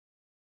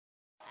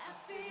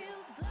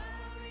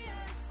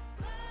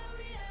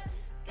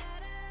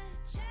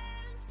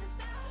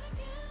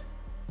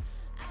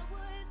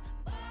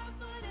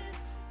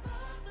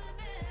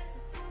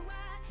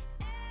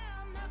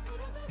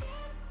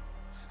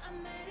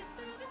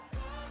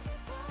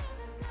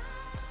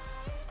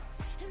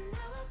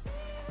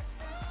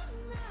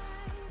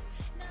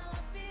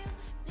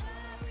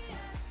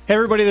Hey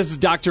everybody, this is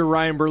Dr.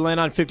 Ryan Berlin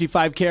on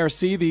 55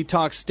 KRC, the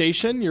talk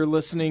station. You're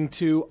listening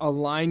to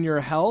Align Your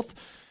Health.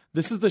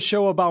 This is the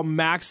show about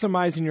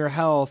maximizing your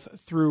health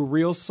through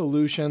real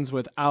solutions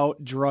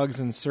without drugs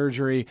and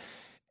surgery.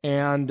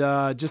 And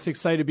just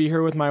excited to be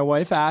here with my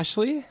wife,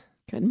 Ashley.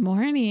 Good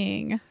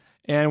morning.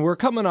 And we're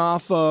coming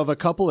off of a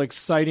couple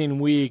exciting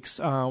weeks,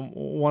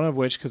 one of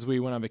which because we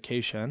went on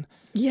vacation.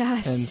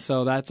 Yes. And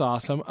so that's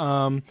awesome.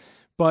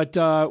 But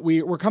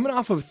we're coming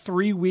off of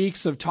 3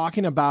 weeks of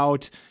talking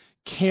about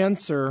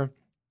cancer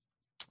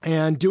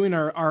and doing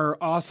our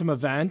awesome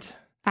event.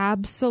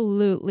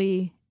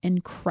 Absolutely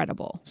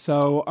incredible.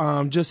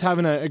 So just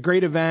having a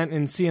great event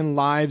and seeing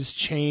lives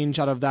change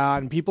out of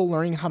that and people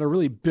learning how to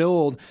really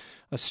build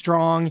a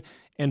strong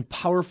and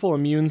powerful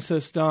immune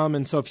system.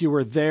 And so if you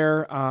were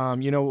there,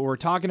 you know what we're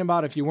talking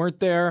about. If you weren't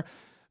there,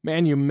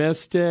 man, you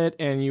missed it,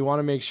 and you want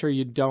to make sure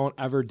you don't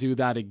ever do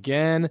that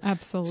again.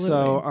 Absolutely.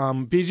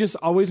 So just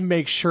always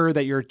make sure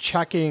that you're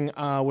checking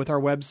with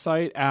our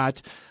website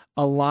at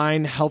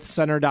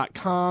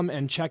alignhealthcenter.com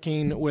and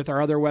checking with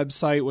our other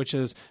website, which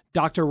is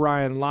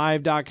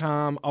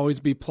drryanlive.com. Always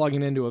be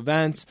plugging into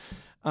events.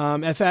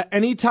 If at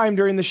any time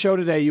during the show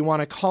today you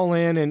want to call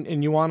in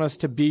and you want us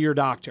to be your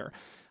doctor,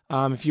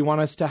 if you want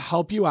us to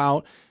help you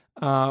out,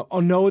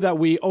 know that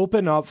we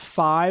open up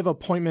 5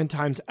 appointment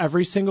times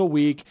every single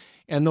week,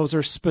 and those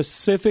are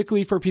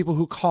specifically for people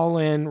who call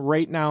in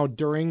right now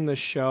during the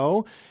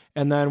show.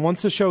 And then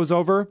once the show is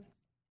over,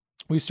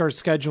 we start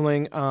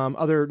scheduling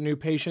other new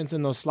patients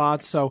in those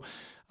slots. So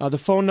the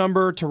phone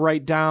number to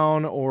write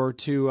down or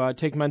to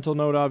take mental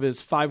note of is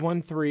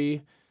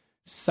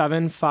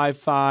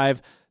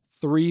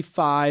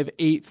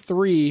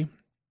 513-755-3583.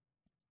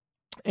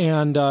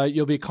 And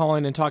you'll be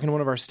calling and talking to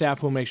one of our staff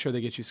who will make sure they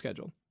get you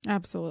scheduled.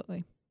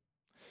 Absolutely.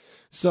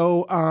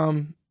 So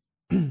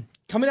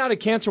coming out of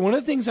cancer, one of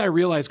the things I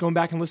realized going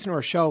back and listening to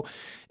our show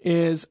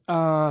is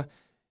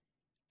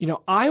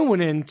I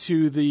went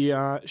into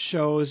the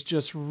shows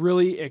just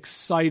really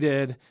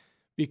excited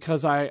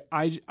because I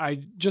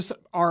just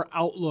our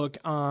outlook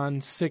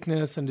on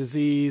sickness and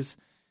disease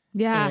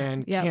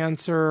and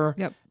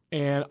cancer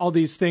and all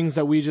these things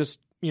that we just,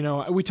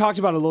 we talked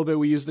about a little bit.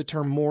 We used the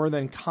term more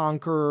than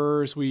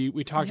conquerors.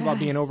 We talked about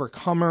being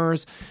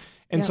overcomers.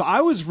 And so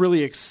I was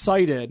really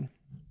excited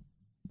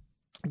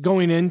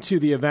going into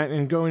the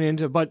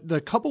event but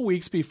the couple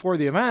weeks before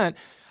the event,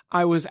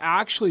 I was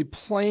actually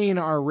playing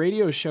our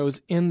radio shows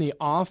in the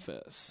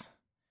office,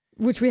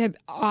 which we had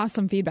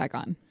awesome feedback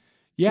on.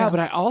 Yeah.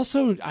 But I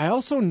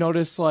also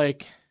noticed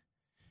like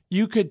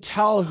you could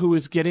tell who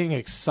was getting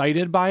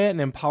excited by it and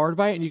empowered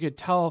by it, and you could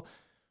tell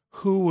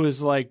who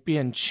was like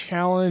being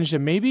challenged,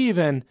 and maybe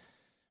even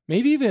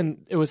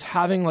it was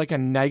having like a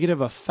negative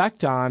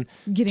effect on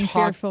getting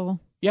fearful.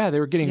 Yeah, they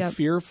were getting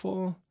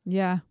fearful.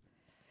 Yeah.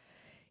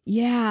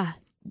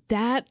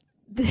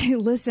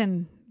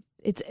 Listen.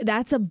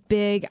 That's a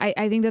big,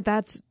 I think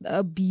that's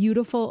a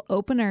beautiful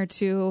opener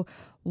to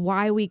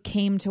why we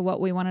came to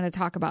what we wanted to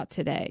talk about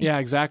today. Yeah,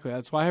 exactly.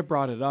 That's why I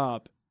brought it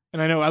up.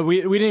 And I know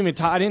we didn't even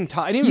talk. I didn't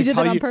even you did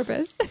tell that on you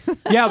purpose.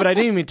 Yeah, but I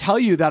didn't even tell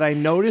you that I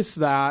noticed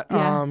that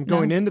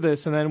going into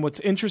this. And then what's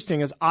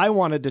interesting is I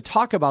wanted to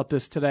talk about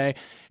this today,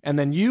 and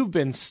then you've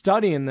been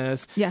studying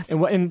this. Yes.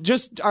 And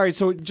just all right.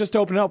 So just to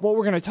open up, what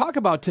we're going to talk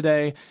about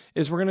today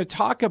is we're going to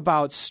talk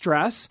about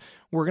stress.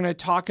 We're going to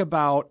talk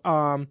about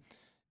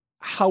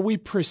how we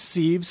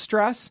perceive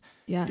stress,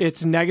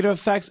 its negative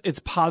effects, its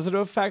positive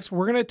effects.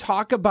 We're going to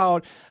talk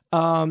about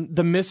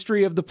the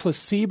mystery of the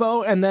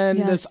placebo, and then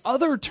this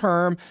other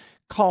term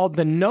called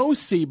the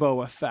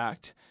nocebo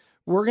effect.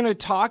 We're going to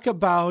talk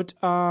about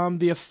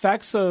the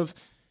effects of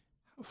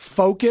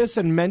focus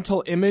and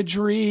mental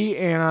imagery,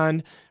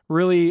 and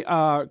really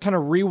kind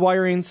of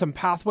rewiring some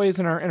pathways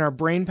in our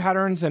brain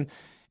patterns, and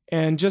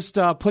just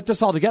put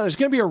this all together. It's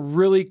going to be a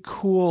really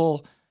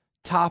cool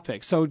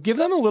topic. So give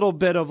them a little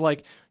bit of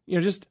like,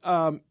 just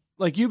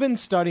like you've been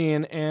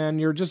studying and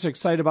you're just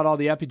excited about all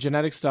the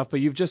epigenetic stuff,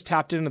 but you've just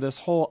tapped into this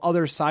whole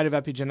other side of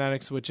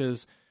epigenetics, which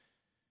is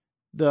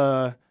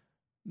the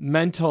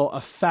mental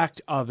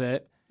effect of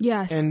it.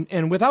 Yes. And I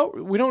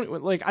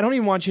don't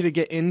even want you to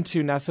get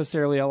into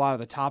necessarily a lot of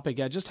the topic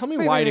yet. Just tell me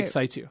why it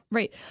excites you.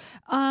 Right.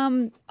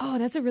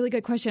 That's a really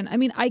good question. I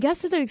mean, I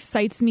guess it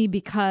excites me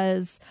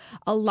because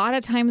a lot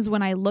of times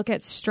when I look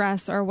at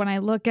stress, or when I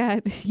look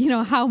at,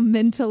 how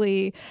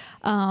mentally,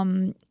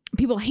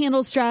 people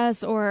handle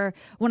stress, or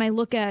when I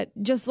look at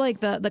just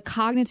like the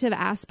cognitive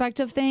aspect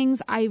of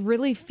things, I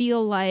really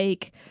feel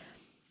like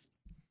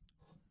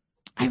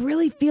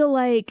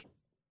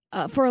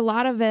for a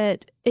lot of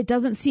it, it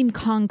doesn't seem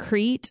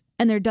concrete,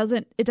 and it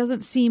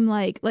doesn't seem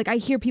like I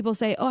hear people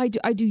say, oh,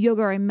 I do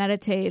yoga, or I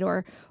meditate,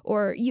 or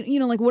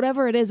like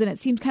whatever it is, and it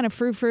seems kind of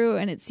frou-frou,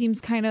 and it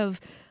seems kind of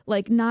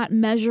like not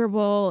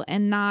measurable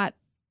and not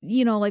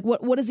like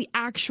what is the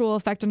actual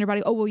effect on your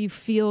body? Oh, well, you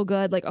feel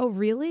good. Like, oh,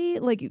 really?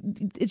 Like,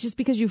 it's just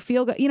because you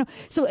feel good,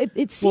 So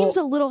it seems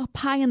a little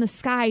pie in the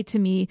sky to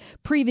me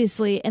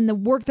previously. And the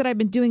work that I've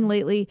been doing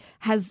lately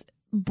has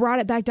brought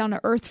it back down to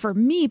earth for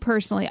me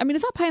personally. I mean,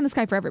 it's not pie in the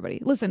sky for everybody.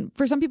 Listen,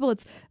 for some people,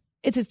 it's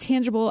as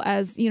tangible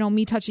as,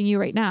 me touching you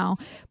right now.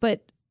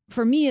 But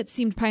for me, it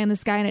seemed pie in the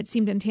sky and it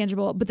seemed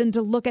intangible. But then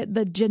to look at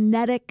the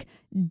genetic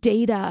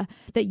data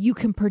that you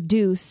can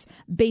produce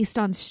based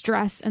on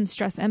stress and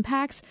stress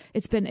impacts,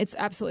 it's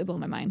absolutely blown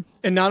my mind.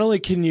 And not only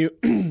can you,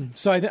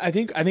 so I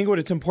think what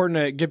it's important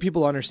to get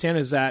people to understand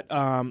is that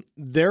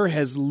there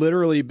has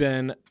literally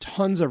been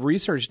tons of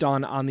research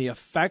done on the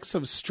effects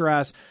of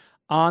stress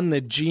on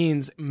the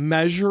genes,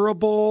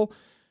 measurable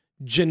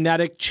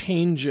genetic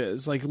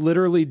changes, like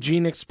literally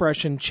gene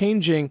expression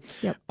changing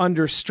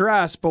under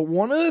stress. But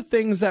one of the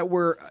things that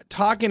we're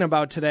talking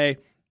about today,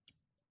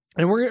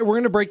 and we're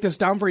going to break this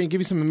down for you and give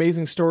you some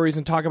amazing stories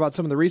and talk about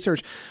some of the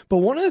research. But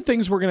one of the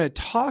things we're going to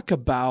talk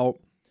about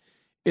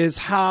is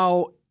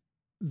how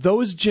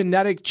those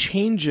genetic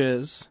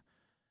changes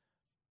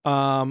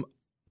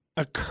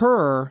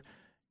occur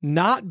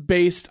not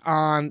based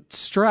on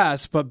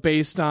stress, but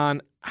based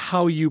on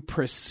how you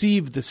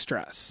perceive the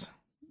stress.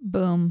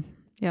 Boom.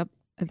 Yep.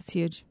 It's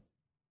huge.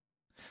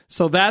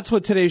 So that's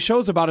what today's show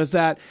is about, is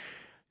that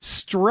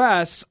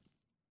stress.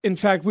 In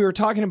fact, we were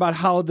talking about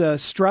how the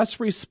stress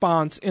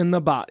response in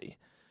the body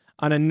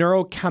on a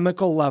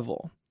neurochemical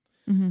level,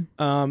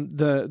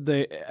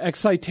 the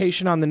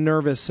excitation on the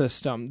nervous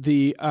system,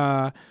 the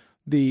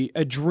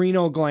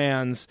adrenal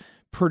glands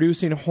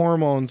producing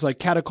hormones like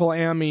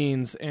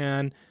catecholamines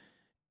and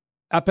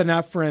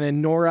epinephrine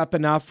and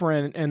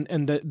norepinephrine,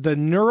 and the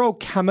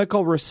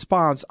neurochemical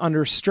response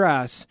under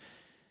stress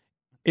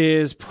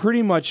is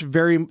pretty much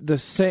very much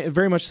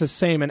the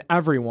same in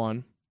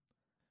everyone.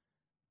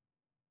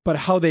 But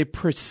how they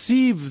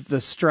perceive the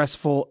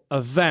stressful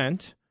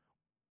event,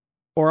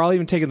 or I'll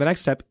even take it the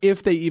next step,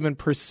 if they even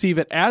perceive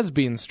it as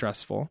being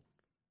stressful.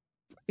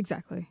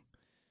 Exactly.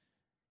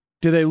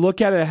 Do they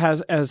look at it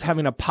as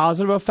having a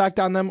positive effect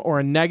on them or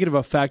a negative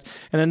effect?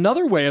 And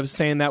another way of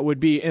saying that would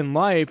be, in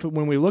life,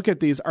 when we look at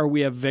these, are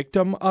we a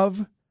victim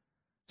of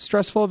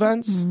stressful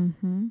events?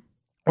 Mm-hmm.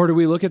 Or do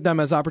we look at them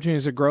as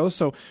opportunities to grow?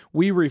 So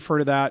we refer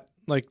to that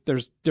like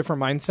there's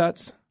different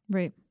mindsets.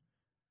 Right.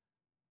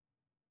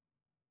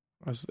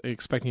 I was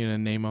expecting you to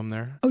name them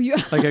there. Oh, you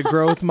like a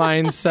growth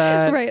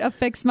mindset. Right. A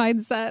fixed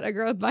mindset, a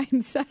growth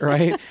mindset.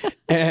 Right.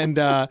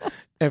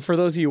 And for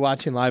those of you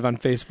watching live on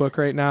Facebook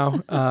right now,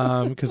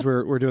 because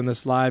we're doing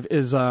this live,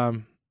 is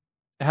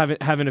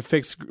having a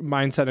fixed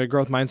mindset, a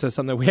growth mindset, is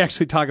something that we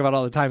actually talk about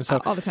all the time. So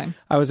all the time.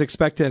 I was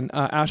expecting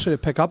Ashley to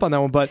pick up on that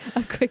one, but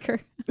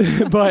quicker.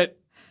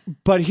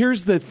 But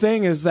here's the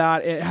thing, is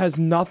that it has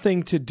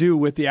nothing to do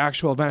with the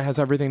actual event. It has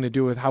everything to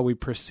do with how we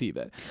perceive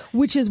it.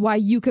 Which is why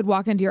you could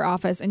walk into your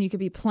office and you could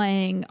be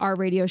playing our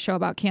radio show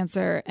about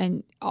cancer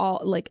and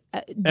all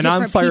and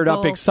I'm fired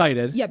up,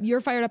 excited. Yep, you're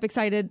fired up,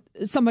 excited.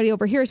 Somebody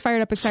over here is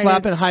fired up, excited.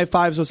 Slapping high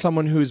fives with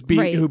someone who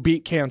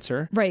beat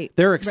cancer. Right.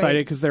 They're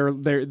excited because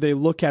they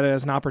look at it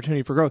as an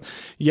opportunity for growth.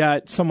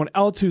 Yet someone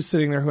else who's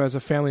sitting there who has a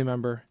family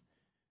member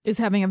is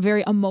having a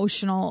very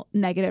emotional,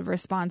 negative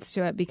response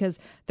to it because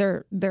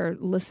they're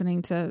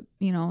listening to,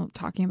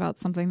 talking about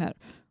something that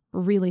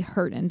really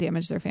hurt and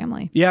damaged their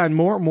family. Yeah, and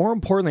more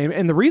importantly,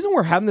 and the reason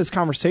we're having this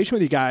conversation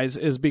with you guys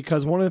is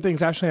because one of the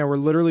things Ashley and I were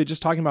literally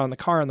just talking about in the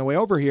car on the way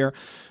over here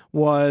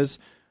was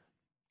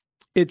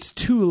it's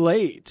too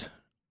late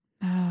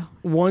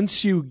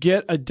once you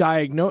get a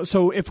diagnosis.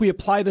 So if we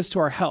apply this to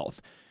our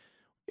health,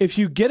 if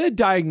you get a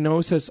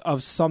diagnosis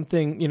of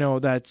something,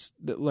 that's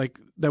like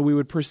that we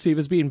would perceive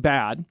as being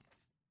bad,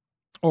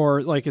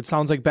 or like it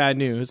sounds like bad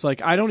news. Like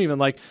I don't even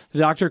like the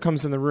doctor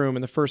comes in the room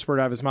and the first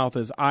word out of his mouth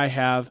is, "I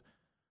have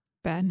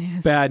bad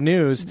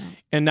news." No.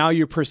 And now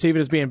you perceive it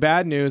as being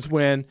bad news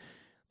when,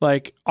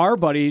 like our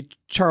buddy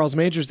Charles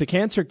Majors, the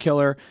cancer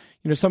killer,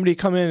 somebody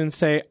come in and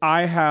say,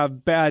 "I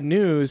have bad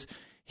news."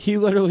 He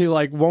literally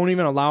won't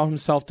even allow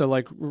himself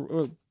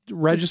to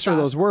register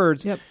those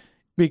words. Yep.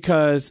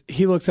 Because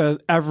he looks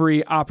at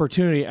every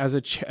opportunity as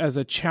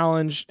a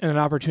challenge and an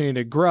opportunity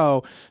to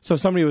grow. So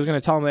if somebody was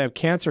going to tell him they have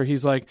cancer,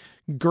 he's like,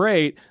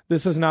 great,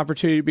 this is an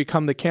opportunity to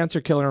become the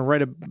cancer killer and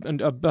write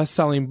a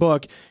best-selling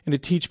book and to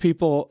teach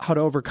people how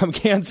to overcome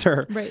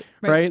cancer.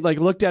 Right? Like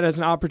looked at as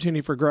an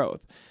opportunity for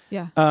growth.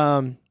 Yeah.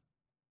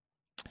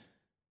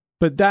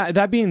 But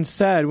that being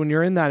said, when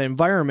you're in that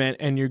environment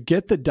and you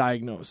get the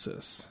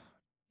diagnosis,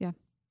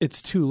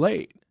 it's too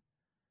late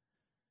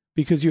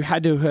because you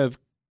had to have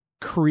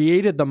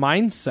created the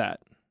mindset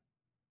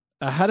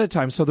ahead of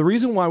time. So the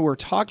reason why we're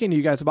talking to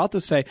you guys about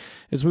this today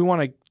is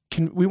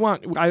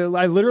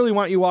I literally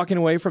want you walking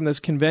away from this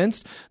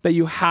convinced that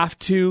you have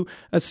to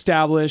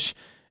establish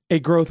a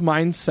growth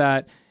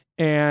mindset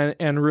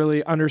and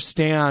really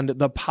understand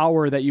the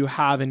power that you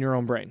have in your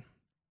own brain.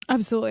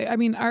 Absolutely. I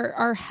mean,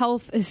 our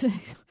health is,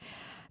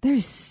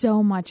 there's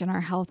so much in our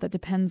health that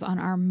depends on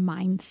our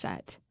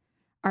mindset,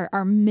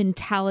 our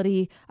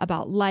mentality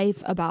about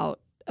life, about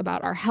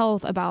our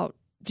health, about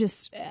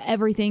just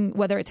everything,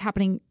 whether it's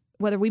happening,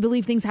 whether we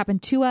believe things happen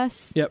to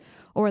us,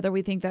 or whether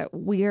we think that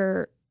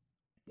we're,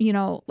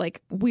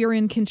 like we're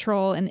in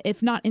control. And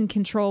if not in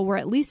control, we're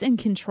at least in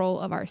control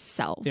of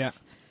ourselves. Yeah.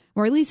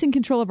 We're at least in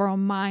control of our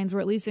own minds. We're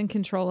at least in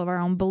control of our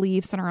own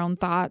beliefs and our own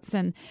thoughts.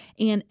 And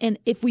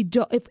if we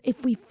don't,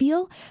 if we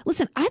feel,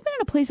 listen, I've been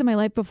in a place in my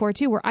life before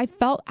too, where I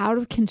felt out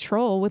of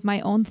control with my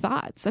own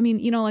thoughts. I mean,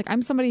 like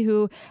I'm somebody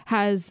who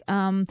has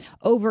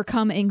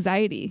overcome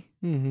anxiety.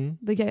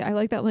 Mm-hmm. Like I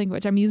like that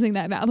language. I'm using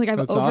that now. Like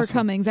I've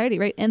overcome anxiety,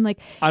 right? And like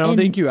I don't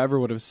think you ever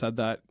would have said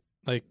that.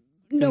 Like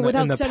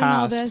without in studying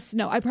all this,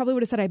 I probably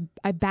would have said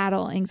I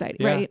battle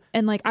anxiety, right?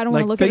 And like I don't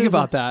want to look at it. Think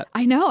about that.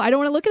 I know. I don't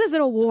want to look at it as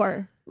a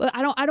war.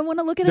 I don't want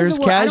to look at it as a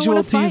war. There's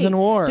casualties in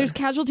war. There's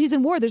casualties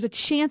in war. There's a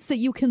chance that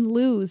you can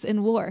lose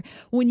in war.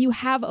 When you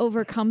have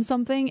overcome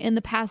something in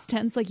the past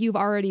tense, like you've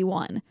already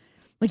won.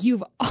 Like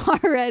you've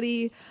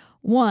already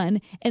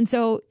won. And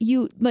so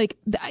you like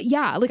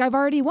I've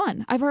already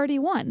won.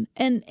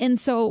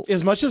 And so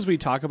as much as we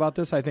talk about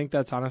this, I think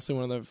that's honestly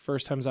one of the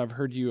first times I've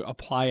heard you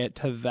apply it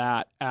to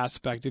that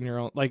aspect in your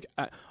own, like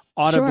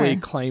audibly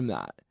claim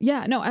that.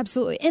 Yeah, no,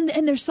 absolutely.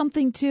 And there's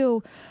something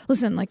to,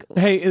 listen, like,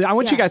 hey, I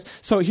want you guys,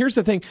 so here's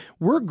the thing,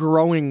 we're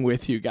growing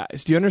with you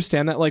guys. Do you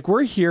understand that? Like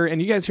we're here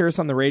and you guys hear us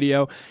on the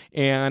radio,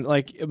 and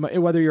like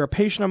whether you're a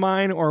patient of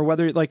mine or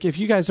whether like if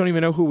you guys don't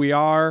even know who we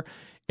are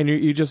and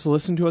you just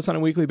listen to us on a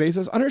weekly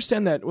basis,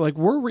 understand that like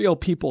we're real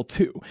people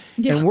too.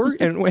 Yeah.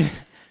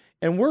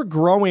 And we're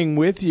growing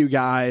with you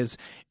guys.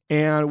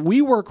 And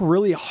we work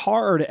really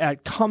hard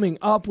at coming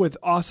up with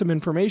awesome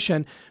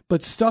information,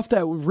 but stuff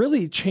that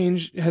really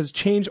has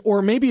changed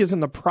or maybe is in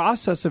the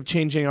process of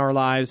changing our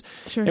lives.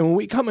 Sure. And when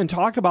we come and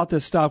talk about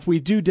this stuff, we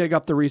do dig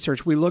up the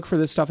research. We look for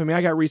this stuff. I mean,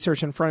 I got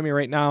research in front of me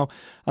right now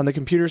on the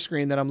computer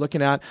screen that I'm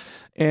looking at.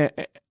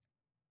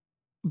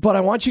 But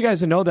I want you guys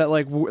to know that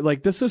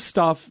like this is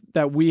stuff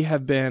that we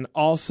have been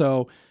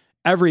also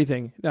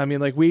everything. I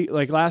mean, like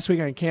last week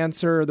on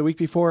cancer, the week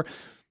before,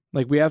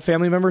 like we have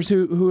family members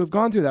who have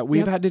gone through that.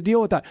 We've had to deal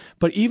with that.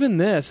 But even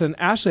this, and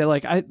Ashley,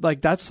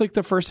 that's like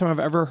the first time I've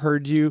ever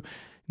heard you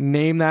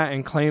name that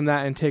and claim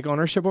that and take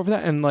ownership over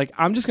that. And like,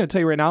 I'm just going to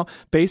tell you right now,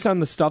 based on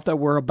the stuff that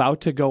we're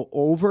about to go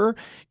over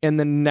in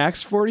the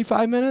next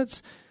 45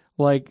 minutes,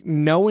 like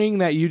knowing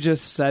that you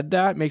just said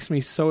that makes me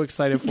so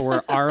excited for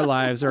where our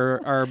lives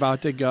are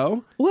about to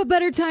go. What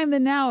better time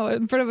than now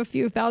in front of a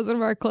few thousand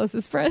of our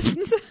closest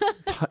friends?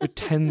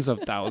 Tens of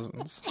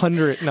thousands, I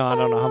don't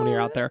know how many are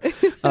out there.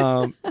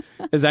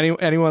 Is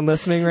anyone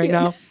listening right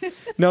now?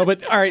 No,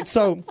 but all right.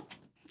 So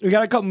we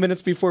got a couple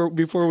minutes before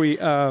we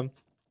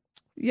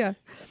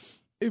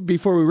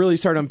really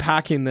start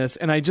unpacking this,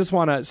 and I just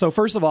want to. So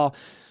first of all,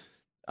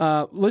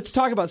 let's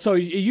talk about. So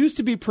it used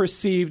to be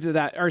perceived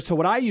that, or so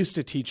what I used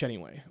to teach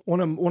anyway.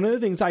 One of the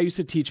things I used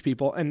to teach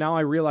people, and now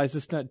I realize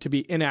this to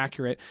be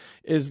inaccurate,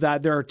 is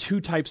that there are two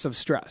types of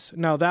stress.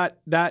 Now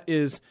that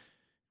is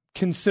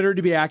considered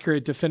to be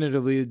accurate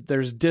definitively.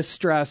 There's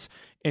distress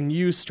and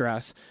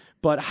eustress,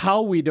 but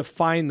how we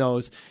define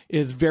those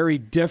is very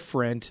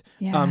different.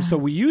 Yeah. So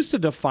we used to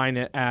define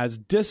it as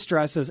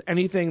distress as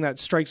anything that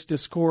strikes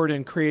discord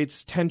and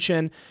creates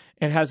tension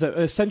and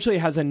essentially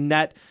has a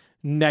net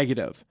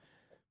negative.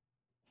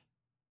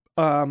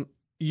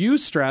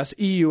 Eustress,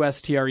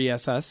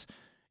 E-U-S-T-R-E-S-S,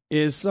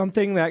 is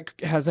something that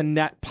has a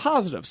net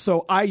positive.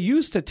 So I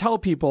used to tell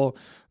people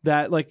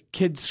that like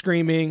kids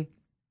screaming,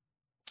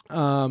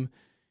 like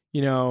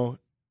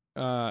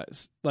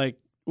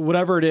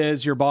whatever it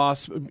is, your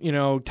boss,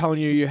 telling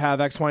you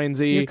have X, Y, and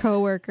Z, your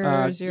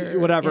coworkers, your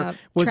whatever,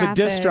 was traffic. A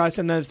distress.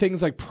 And then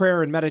things like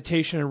prayer and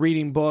meditation and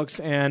reading books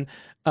and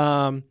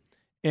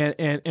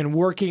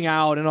working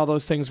out and all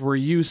those things were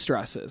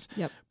eustresses.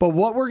 Yep. But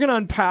what we're going to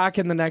unpack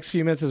in the next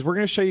few minutes is we're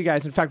going to show you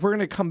guys. In fact, we're going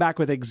to come back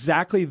with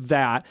exactly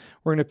that.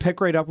 We're going to pick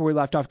right up where we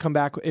left off, come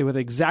back with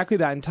exactly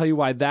that and tell you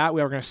why that.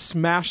 We are going to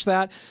smash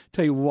that,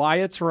 tell you why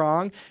it's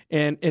wrong,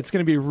 and it's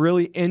going to be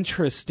really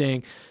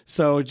interesting.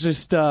 So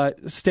just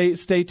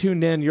stay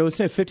tuned in. You're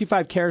listening to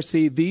 55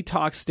 KRC, the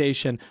talk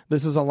station.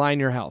 This is Align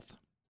Your Health.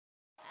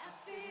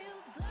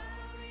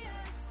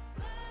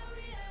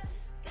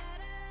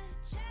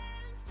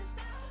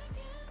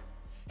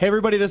 Hey,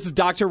 everybody, this is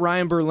Dr.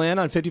 Ryan Berlin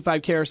on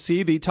 55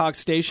 KRC, the talk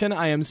station.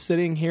 I am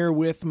sitting here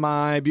with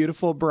my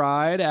beautiful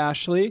bride,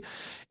 Ashley,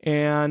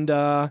 and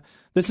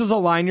this is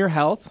Align Your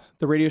Health,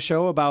 the radio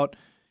show about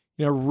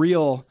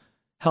real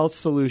health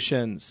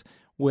solutions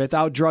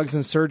without drugs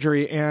and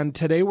surgery. And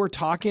today we're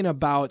talking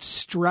about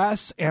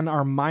stress and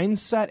our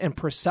mindset and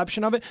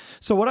perception of it.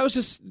 So what I was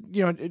just,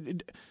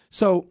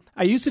 so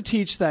I used to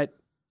teach that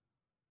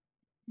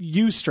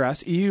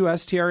eustress,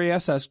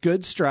 E-U-S-T-R-E-S-S,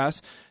 good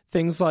stress,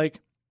 things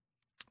like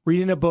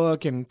reading a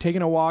book and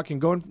taking a walk and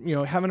going,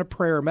 having a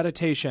prayer or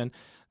meditation,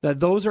 that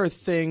those are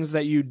things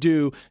that you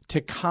do to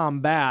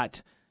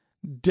combat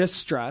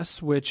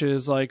distress, which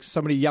is like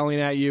somebody yelling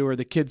at you or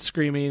the kids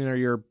screaming or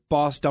your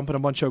boss dumping a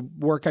bunch of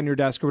work on your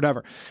desk or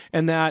whatever.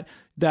 And that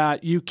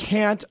you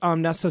can't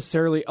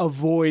necessarily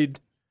avoid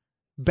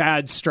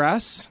bad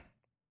stress.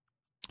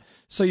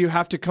 So you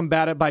have to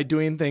combat it by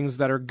doing things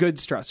that are good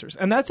stressors.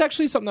 And that's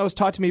actually something that was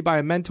taught to me by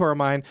a mentor of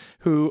mine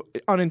who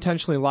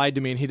unintentionally lied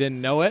to me, and he didn't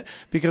know it,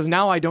 because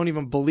now I don't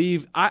even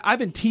believe I've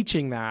been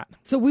teaching that.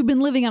 So we've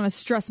been living on a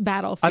stress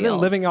battlefield. I've been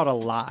living out a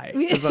lie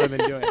is what I've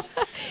been doing.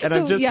 And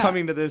I'm just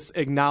coming to this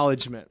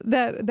acknowledgement.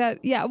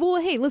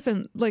 Well, hey,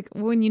 listen, like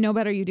when you know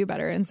better, you do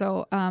better. And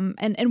so,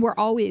 and we're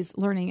always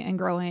learning and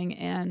growing.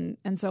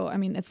 And so, I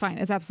mean, it's fine.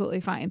 It's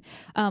absolutely fine.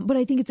 But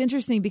I think it's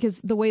interesting because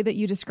the way that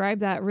you describe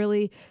that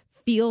really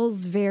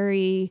feels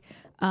very,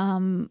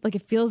 like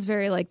it feels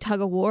very like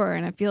tug of war,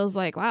 and it feels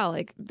like, wow,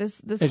 like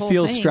this whole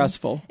feels thing,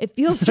 stressful. It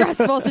feels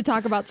stressful to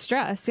talk about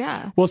stress.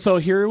 Yeah. Well, so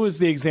here was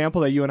the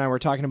example that you and I were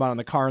talking about in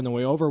the car on the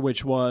way over,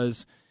 which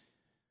was,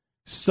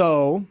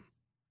 all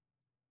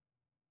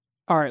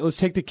right, let's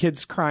take the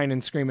kids crying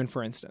and screaming,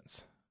 for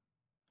instance.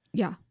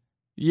 Yeah.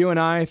 You and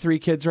I, 3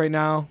 kids right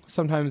now,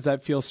 sometimes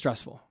that feels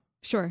stressful.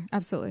 Sure.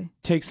 Absolutely.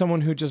 Take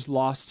someone who just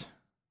lost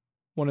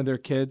one of their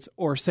kids,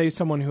 or say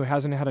someone who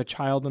hasn't had a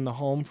child in the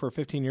home for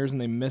 15 years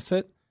and they miss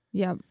it.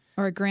 Yep.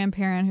 Or a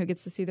grandparent who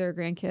gets to see their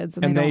grandkids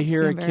and they they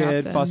hear a kid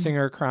often. fussing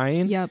or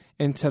crying. Yep.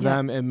 And to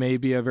them, it may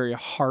be a very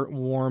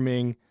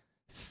heartwarming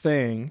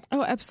thing.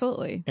 Oh,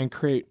 absolutely. And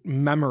create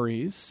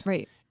memories.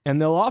 Right.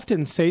 And they'll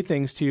often say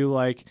things to you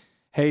like,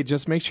 hey,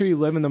 just make sure you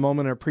live in the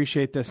moment and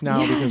appreciate this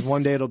now because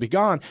one day it'll be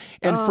gone.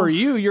 And for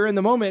you, you're in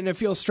the moment and it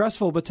feels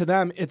stressful, but to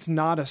them, it's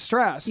not a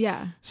stress.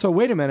 Yeah. So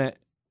wait a minute.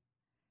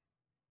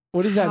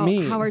 What does that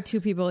mean? How are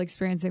 2 people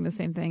experiencing the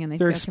same thing and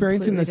they're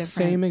experiencing the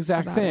same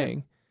exact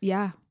thing?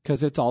 Yeah.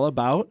 Because it's all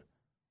about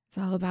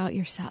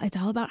yourself. It's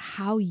all about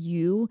how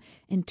you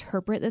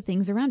interpret the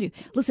things around you.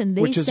 Listen,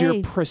 which is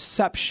your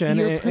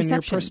perception and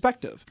your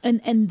perspective.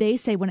 And they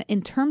say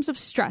in terms of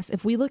stress,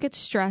 if we look at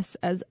stress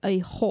as a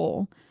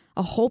whole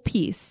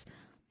piece,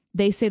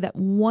 they say that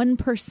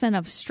 1%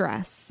 of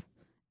stress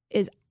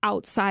is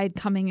outside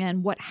coming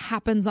in. What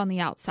happens on the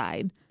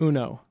outside?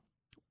 Uno,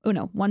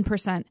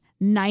 1%.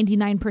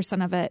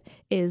 99% of it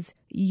is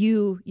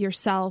you,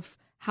 yourself,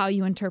 how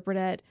you interpret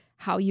it,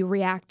 how you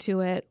react to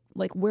it,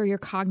 like where your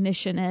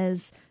cognition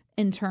is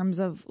in terms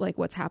of like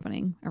what's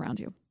happening around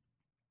you.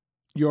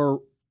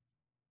 Your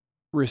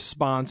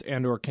response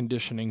and or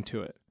conditioning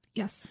to it.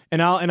 Yes.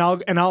 And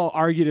I'll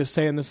argue to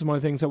say, and this is one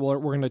of the things that we're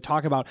going to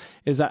talk about,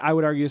 is that I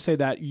would argue to say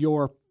that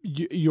you're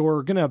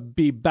going to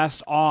be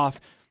best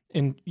off.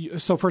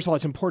 So first of all,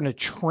 it's important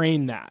to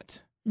train that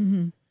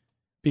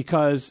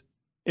because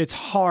it's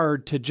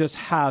hard to just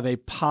have a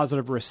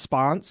positive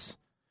response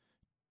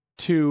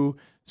to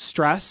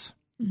stress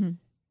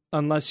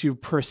unless you've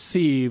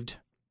perceived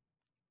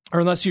or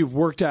unless you've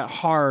worked out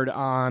hard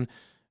on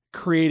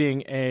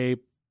creating a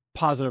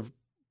positive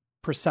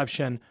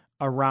perception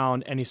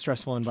around any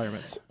stressful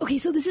environments. Okay,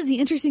 so this is the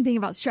interesting thing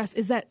about stress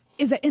is that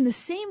in the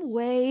same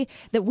way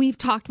that we've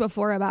talked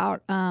before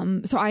about,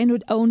 so I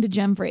owned a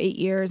gym for 8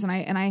 years and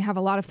I have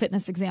a lot of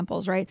fitness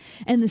examples, right?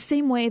 And the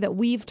same way that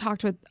we've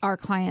talked with our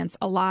clients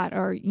a lot,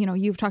 or,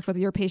 you've talked with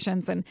your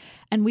patients and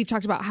we've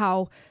talked about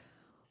how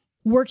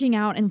working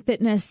out and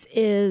fitness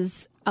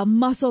is a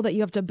muscle that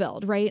you have to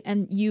build, right?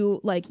 And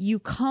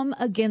you come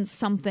against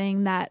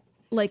something that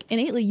like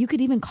innately you could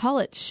even call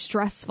it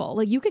stressful.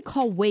 Like you could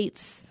call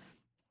weights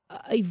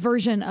a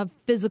version of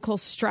physical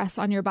stress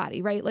on your body,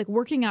 right? Like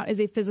working out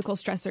is a physical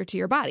stressor to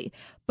your body,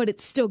 but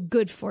it's still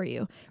good for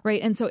you,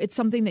 right? And so it's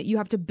something that you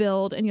have to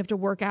build and you have to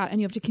work out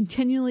and you have to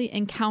continually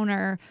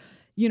encounter,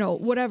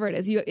 whatever it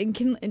is. You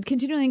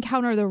continually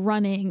encounter the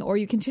running, or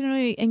you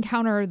continually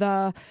encounter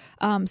the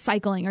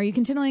cycling, or you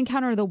continually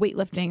encounter the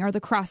weightlifting or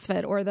the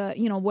CrossFit or the,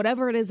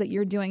 whatever it is that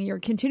you're doing, you're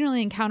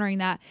continually encountering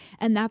that.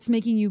 And that's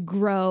making you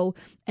grow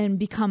and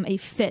become a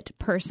fit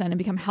person and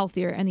become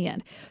healthier in the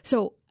end.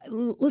 So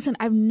listen,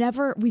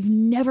 we've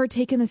never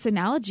taken this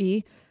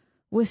analogy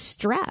with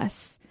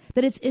stress,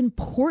 that it's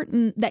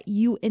important that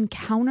you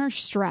encounter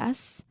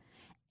stress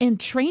and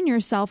train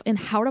yourself in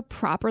how to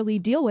properly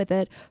deal with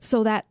it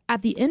so that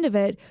at the end of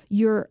it,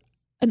 you're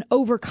an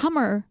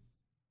overcomer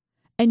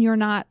and you're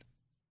not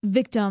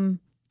victim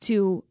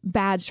to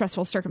bad,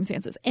 stressful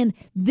circumstances. And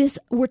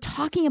we're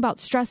talking about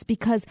stress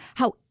because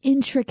how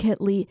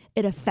intricately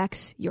it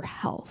affects your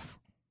health.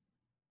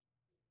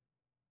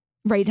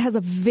 Right? It has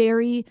a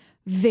very,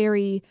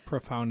 very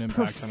profound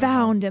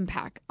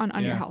impact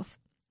on your health.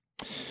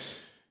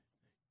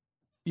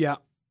 Yeah.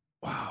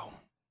 Wow.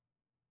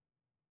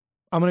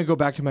 I'm going to go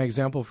back to my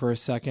example for a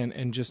second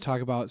and just talk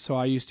about, so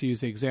I used to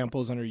use the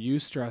examples under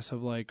stress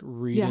of like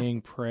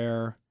reading,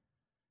 prayer,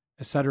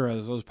 etc.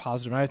 Those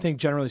positive. And I think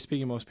generally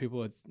speaking, most people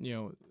would,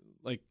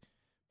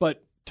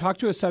 but talk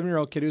to a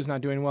 7-year-old kid who's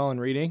not doing well in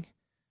reading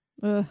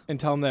and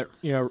tell him that,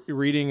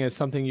 reading is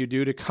something you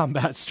do to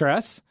combat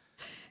stress.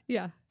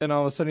 Yeah. And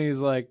all of a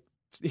sudden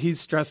he's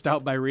stressed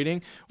out by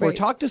reading. Or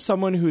talk to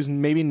someone who's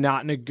maybe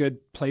not in a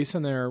good place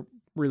in their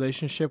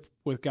relationship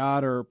with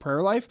God or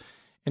prayer life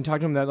and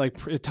talk to them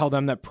that tell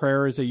them that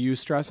prayer is a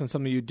eustress and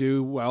something you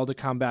do well to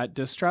combat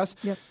distress.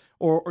 Yep.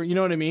 Or you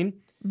know what I mean?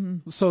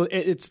 Mm-hmm. So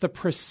it's the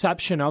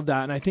perception of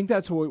that. And I think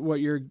that's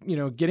what you're,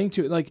 getting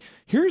to. Like,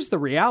 here's the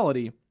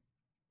reality.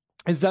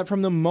 is that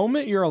from the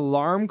moment your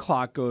alarm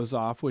clock goes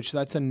off, which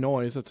that's a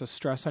noise, it's a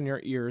stress on your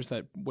ears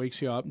that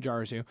wakes you up,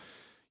 jars you.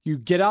 You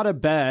get out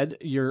of bed,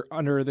 you're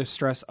under the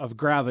stress of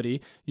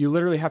gravity. You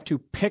literally have to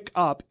pick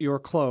up your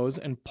clothes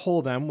and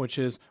pull them, which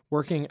is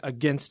working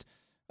against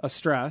a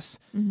stress.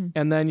 Mm-hmm.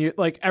 And then you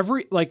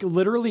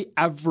literally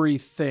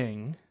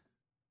everything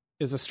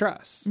is a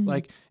stress. Mm-hmm.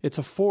 Like it's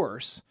a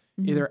force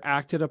either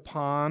acted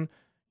upon,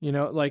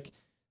 like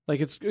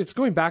it's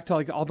going back to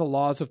like all the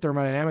laws of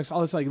thermodynamics, all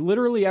this, like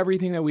literally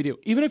everything that we do.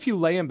 Even if you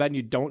lay in bed and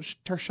you don't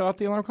shut off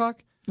the alarm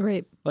clock,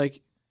 right?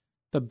 Like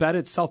the bed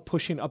itself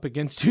pushing up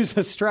against you is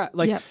a stress.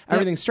 Like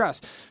everything's stress.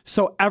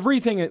 So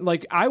everything,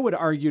 like I would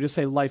argue to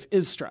say life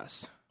is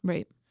stress.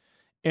 Right.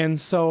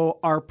 And so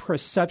our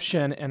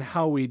perception and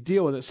how we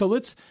deal with it. So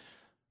let's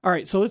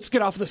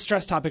get off the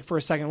stress topic for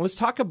a second. Let's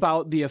talk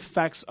about the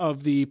effects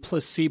of the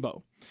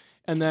placebo.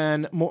 And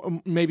then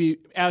maybe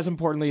as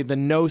importantly, the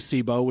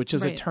nocebo, which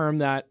is a term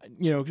that,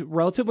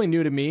 relatively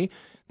new to me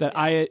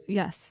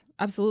Yes,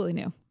 absolutely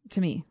new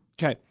to me.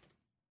 Okay.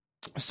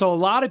 So a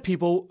lot of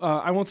people,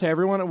 I won't say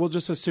everyone, we'll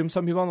just assume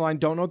some people on the line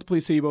don't know what the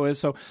placebo is.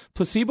 So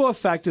placebo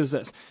effect is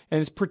this, and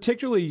it's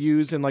particularly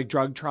used in like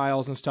drug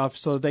trials and stuff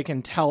so that they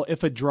can tell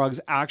if a drug's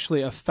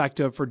actually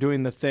effective for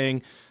doing the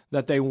thing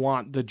that they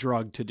want the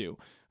drug to do.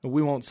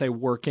 We won't say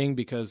working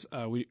because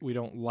we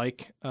don't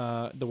like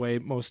the way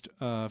most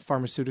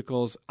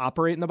pharmaceuticals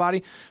operate in the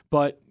body,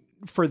 but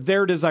for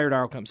their desired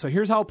outcome. So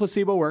here's how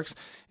placebo works,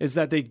 is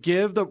that they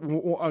give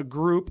a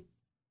group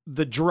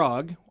the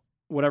drug,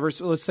 whatever,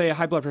 so let's say a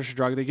high blood pressure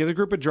drug, they give the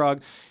group a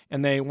drug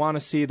and they want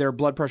to see their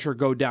blood pressure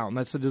go down.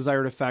 That's the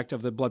desired effect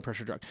of the blood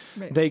pressure drug.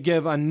 Right. They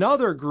give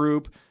another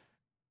group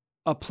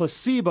a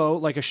placebo,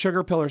 like a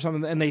sugar pill or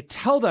something, and they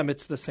tell them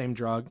it's the same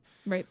drug.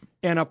 Right.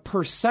 And a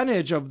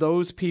percentage of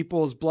those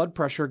people's blood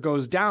pressure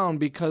goes down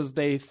because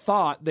they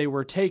thought they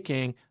were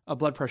taking a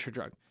blood pressure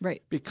drug.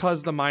 Right.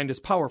 Because the mind is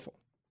powerful.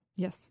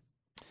 Yes.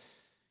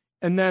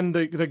 And then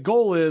the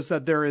goal is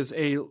that there is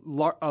a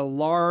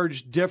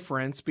large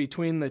difference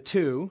between the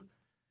two.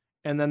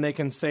 And then they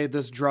can say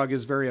this drug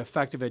is very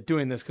effective at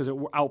doing this because it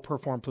will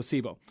outperform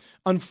placebo.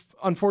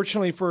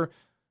 Unfortunately, for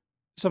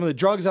some of the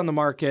drugs on the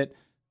market,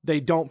 they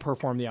don't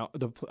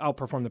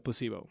outperform the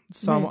placebo.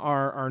 Some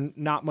are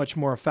not much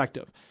more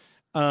effective.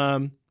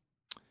 So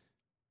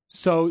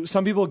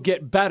some people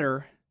get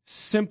better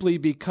simply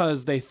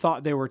because they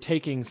thought they were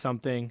taking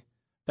something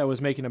that was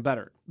making them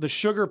better. The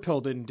sugar pill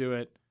didn't do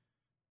it.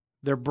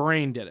 Their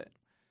brain did it.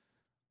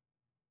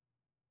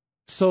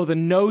 So the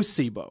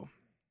nocebo.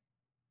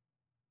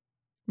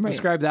 Right.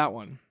 Describe that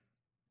one.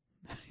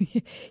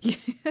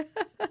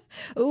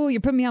 Oh, you're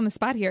putting me on the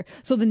spot here.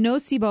 So the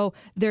nocebo,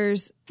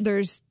 there's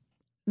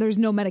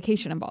no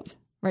medication involved,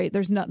 right?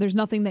 There's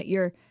nothing that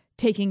you're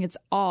taking. It's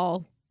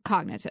all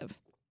cognitive,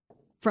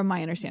 from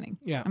my understanding.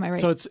 Yeah. Am I right?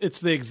 So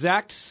it's the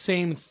exact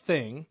same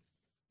thing.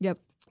 Yep.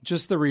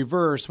 Just the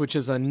reverse, which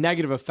is a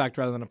negative effect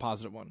rather than a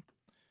positive one.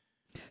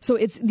 So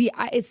it's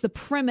the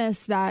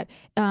premise that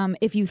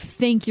if you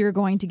think you're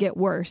going to get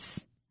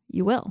worse,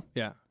 you will.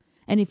 Yeah.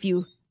 And if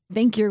you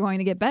think you're going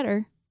to get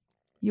better,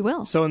 you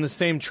will. So in the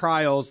same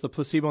trials, the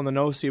placebo and the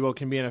nocebo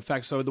can be in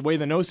effect. So the way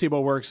the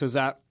nocebo works is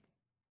that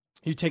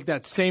you take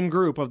that same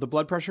group of the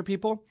blood pressure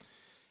people,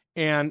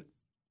 and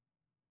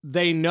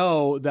they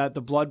know that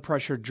the blood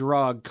pressure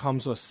drug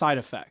comes with side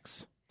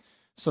effects.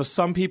 So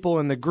some people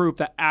in the group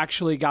that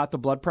actually got the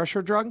blood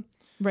pressure drug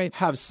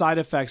have side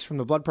effects from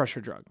the blood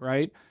pressure drug,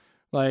 right?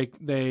 Like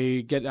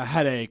they get a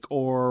headache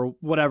or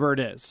whatever it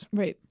is.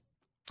 Right.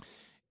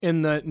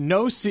 In the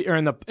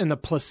in the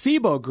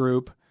placebo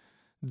group,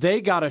 they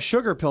got a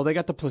sugar pill. They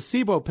got the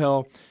placebo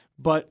pill,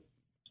 but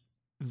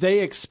they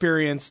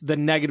experienced the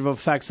negative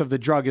effects of the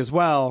drug as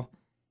well,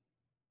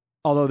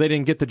 although they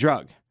didn't get the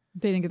drug.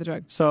 They didn't get the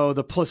drug. So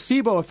the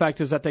placebo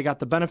effect is that they got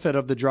the benefit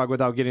of the drug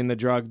without getting the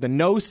drug. The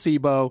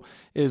nocebo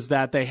is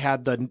that they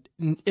had the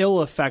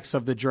ill effects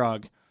of the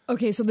drug.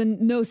 Okay, so the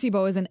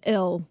nocebo is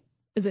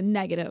is a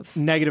negative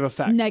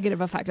effect.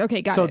 Negative effect.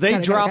 Okay, got it. So they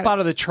drop out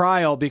of the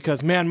trial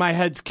because, man, my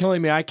head's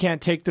killing me. I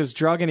can't take this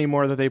drug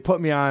anymore that they put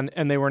me on,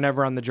 and they were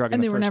never on the drug.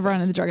 And they were never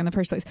on the drug in the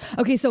first place.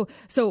 Okay, so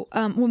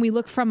when we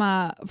look from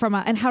a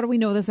and how do we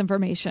know this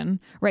information?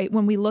 Right,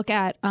 when we look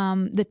at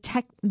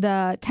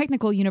the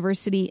Technical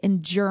University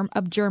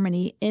of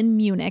Germany in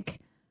Munich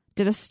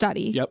did a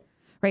study. Yep.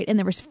 Right, and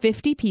there was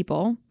 50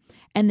 people.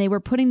 And they were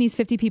putting these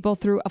 50 people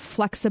through a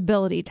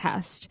flexibility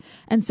test.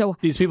 And so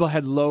these people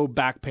had low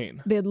back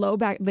pain. They had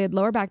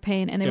lower back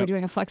pain, and they were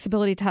doing a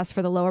flexibility test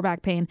for the lower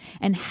back pain.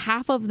 And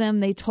half of them,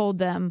 they told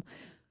them,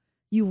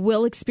 you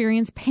will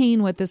experience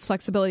pain with this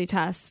flexibility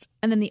test.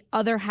 And then the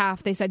other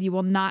half, they said, you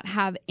will not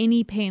have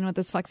any pain with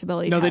this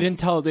flexibility test. No, they didn't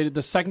tell.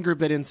 The second group,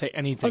 they didn't say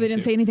anything. Oh, they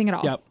didn't say anything at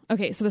all? Yep.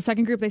 Okay, so the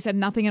second group, they said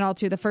nothing at all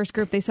to. The first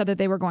group, they said that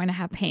they were going to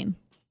have pain.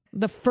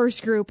 The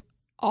first group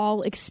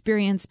all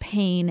experience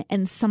pain,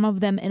 and some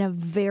of them in a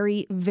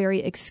very,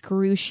 very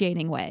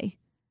excruciating way.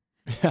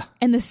 Yeah.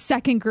 And the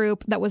second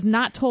group that was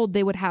not told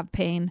they would have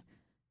pain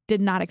did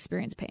not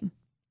experience pain.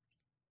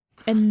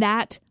 And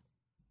that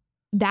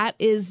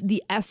is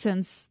the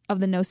essence of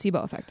the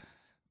nocebo effect.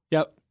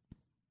 Yep.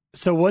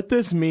 So what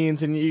this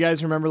means, and you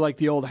guys remember like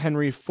the old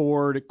Henry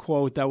Ford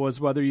quote that was,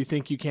 whether you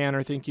think you can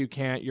or think you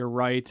can't, you're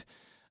right.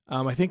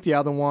 I think the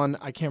other one,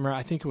 I can't remember,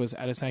 I think it was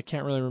Edison. I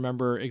can't really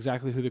remember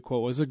exactly who the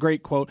quote was. It was a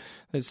great quote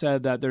that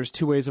said that there's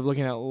two ways of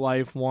looking at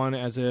life. One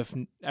as if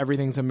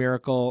everything's a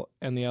miracle,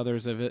 and the other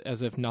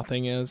as if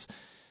nothing is.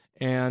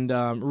 And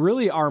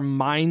really our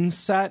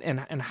mindset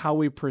and how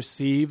we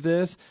perceive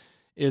this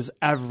is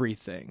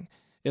everything.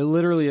 It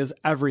literally is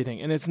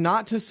everything. And it's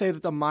not to say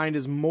that the mind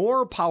is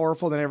more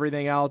powerful than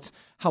everything else.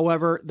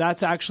 However,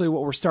 that's actually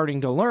what we're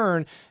starting to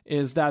learn,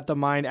 is that the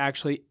mind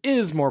actually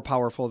is more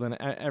powerful than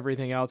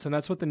everything else. And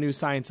that's what the new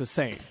science is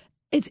saying.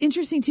 It's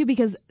interesting, too,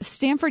 because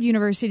Stanford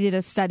University did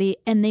a study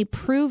and they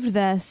proved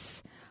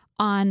this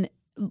on,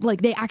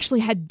 like, they actually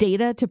had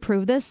data to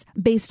prove this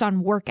based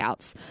on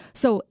workouts.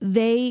 So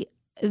they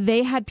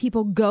had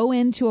people go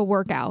into a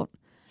workout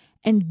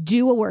and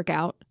do a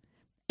workout.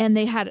 And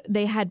they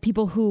had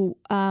people who,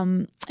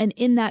 and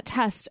in that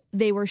test,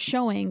 they were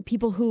showing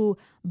people who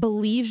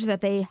believed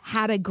that they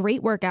had a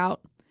great workout.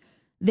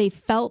 They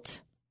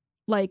felt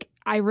like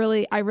I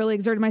really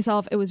exerted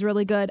myself. It was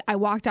really good. I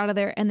walked out of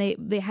there and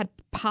they had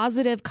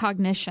positive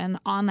cognition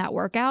on that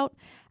workout,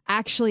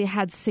 actually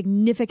had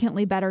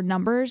significantly better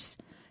numbers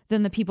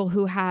than the people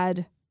who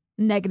had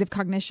negative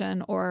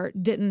cognition or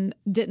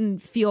didn't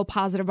feel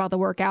positive about the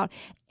workout.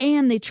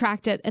 And they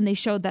tracked it and they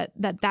showed that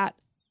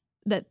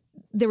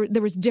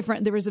there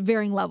was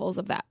varying levels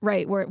of that,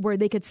 right? Where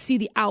they could see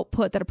the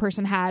output that a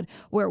person had,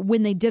 where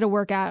when they did a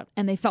workout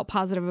and they felt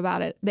positive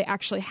about it, they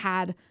actually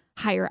had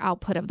higher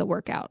output of the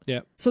workout. Yeah.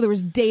 So there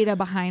was data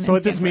behind it. So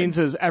what this means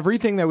is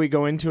everything that we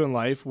go into in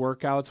life,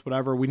 workouts,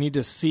 whatever, we need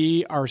to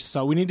see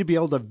ourselves. We need to be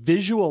able to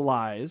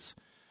visualize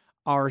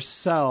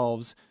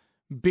ourselves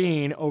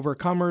being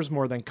overcomers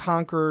more than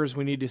conquerors.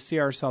 We need to see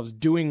ourselves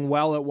doing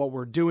well at what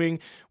we're doing.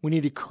 We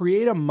need to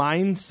create a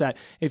mindset.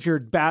 If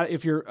you're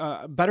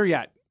better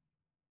yet,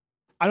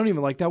 I don't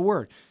even like that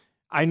word.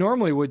 I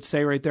normally would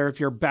say right there, if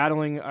you're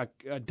battling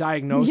a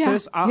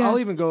diagnosis, I'll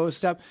even go a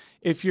step.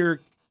 If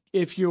you're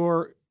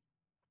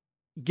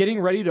getting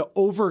ready to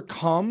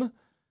overcome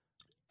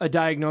a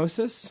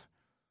diagnosis,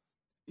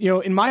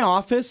 in my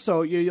office,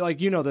 so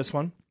you know this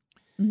one.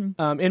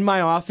 Mm-hmm. In my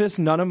office,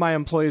 none of my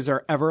employees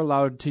are ever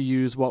allowed to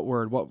use what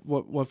word?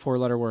 What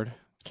four-letter word?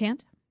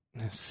 Can't?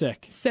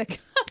 Sick.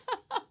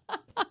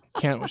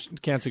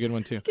 Can't's a good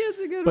one too. Can't's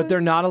a good one. But they're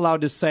not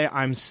allowed to say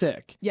I'm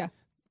sick. Yeah.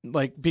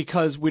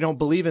 Because we don't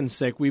believe in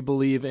sick, we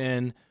believe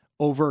in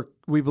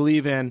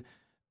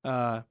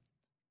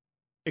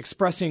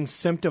expressing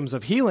symptoms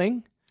of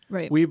healing.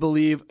 Right. We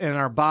believe in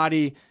our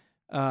body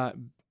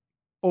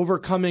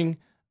overcoming,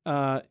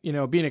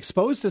 being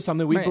exposed to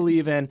something. We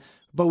believe in,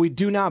 but we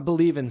do not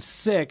believe in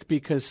sick,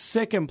 because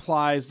sick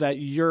implies that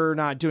you're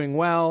not doing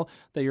well,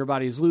 that your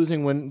body is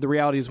losing, when the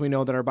reality is we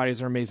know that our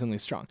bodies are amazingly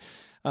strong.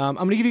 I'm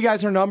going to give you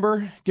guys our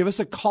number. Give us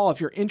a call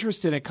if you're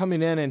interested in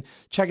coming in and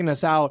checking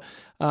us out,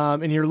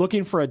 and you're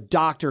looking for a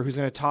doctor who's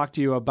going to talk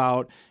to you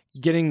about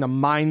getting the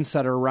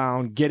mindset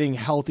around getting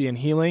healthy and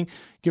healing.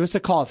 Give us a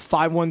call at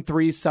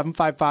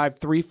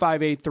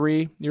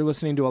 513-755-3583. You're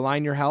listening to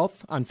Align Your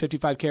Health on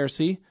 55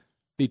 KRC,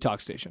 the talk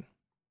station.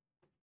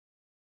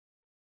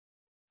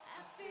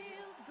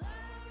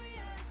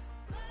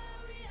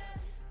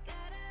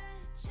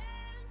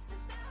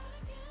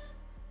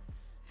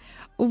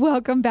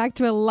 Welcome back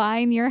to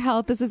Align Your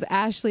Health. This is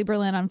Ashley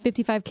Berlin on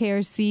 55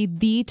 KRC,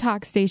 the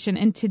talk station.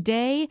 And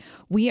today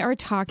we are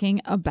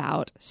talking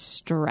about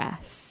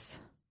stress.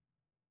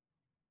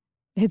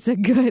 It's a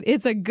good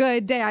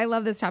day. I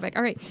love this topic.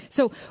 All right.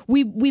 So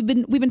we've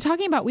been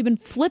talking about, we've been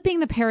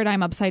flipping the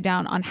paradigm upside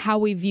down on how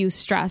we view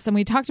stress. And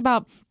we talked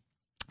about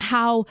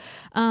how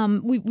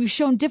we've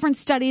shown different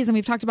studies, and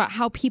we've talked about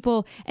how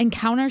people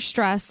encounter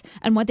stress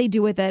and what they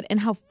do with it, and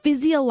how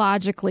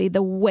physiologically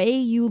the way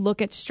you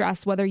look at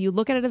stress, whether you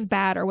look at it as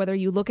bad or whether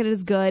you look at it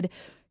as good,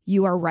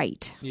 you are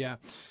right. Yeah.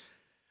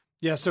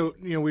 Yeah. So,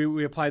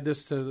 we applied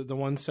this to the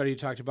one study you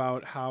talked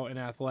about, how in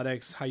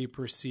athletics, how you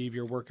perceive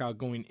your workout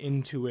going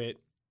into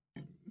it,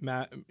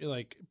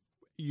 like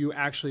you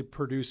actually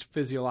produced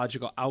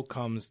physiological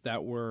outcomes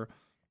that were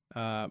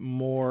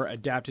more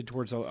adapted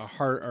towards a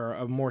heart or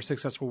a more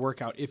successful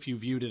workout if you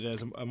viewed it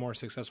as a more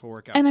successful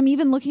workout. And I'm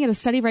even looking at a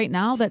study right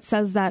now that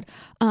says that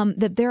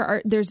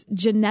there's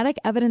genetic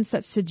evidence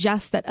that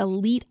suggests that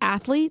elite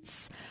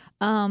athletes,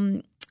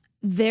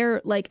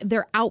 their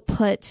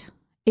output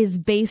is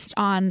based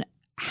on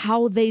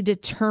how they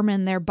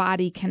determine their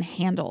body can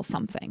handle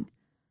something.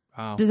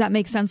 Wow. Does that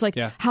make sense?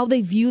 How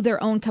they view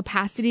their own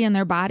capacity in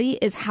their body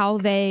is how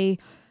they,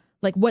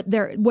 what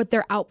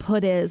their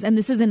output is. And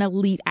this is an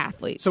elite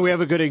athlete. So we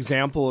have a good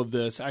example of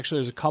this.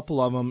 Actually, there's a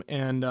couple of them.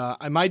 And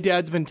my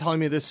dad's been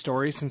telling me this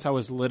story since I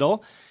was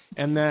little.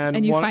 And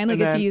then you finally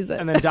get to use it.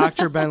 And then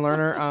Dr. Ben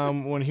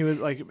Lerner, when he was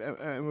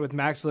with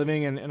Max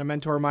Living and a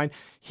mentor of mine,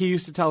 he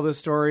used to tell this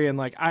story. And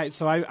I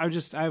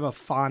have a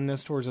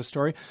fondness towards this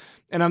story.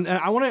 And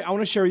I want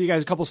to share with you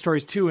guys a couple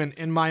stories too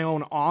in my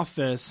own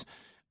office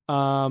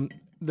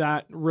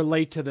that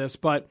relate to this.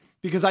 But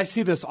because I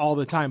see this all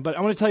the time. But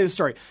I want to tell you the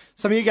story.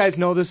 Some of you guys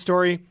know this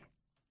story.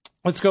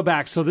 Let's go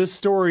back. So this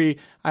story,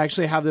 I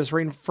actually have this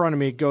right in front of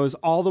me. It goes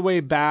all the way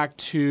back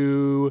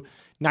to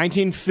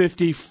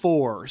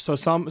 1954. So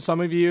some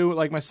of you,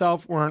 like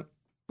myself, weren't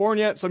born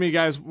yet. Some of you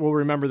guys will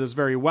remember this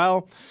very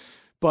well.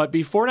 But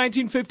before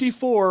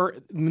 1954,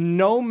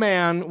 no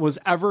man was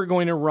ever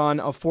going to run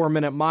a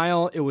 4-minute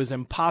mile. It was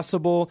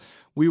impossible.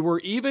 We were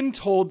even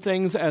told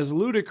things as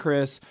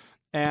ludicrous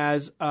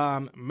as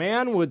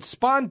man would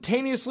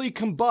spontaneously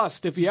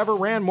combust if he ever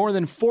ran more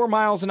than 4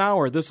 miles an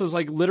hour. This is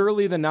like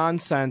literally the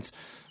nonsense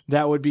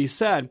that would be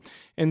said.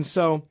 And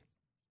so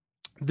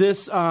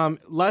this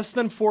less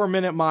than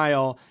 4-minute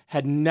mile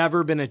had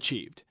never been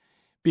achieved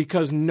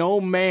because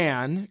no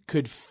man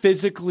could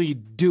physically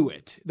do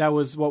it. That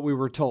was what we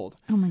were told.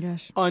 Oh my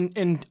gosh.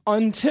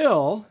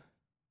 Until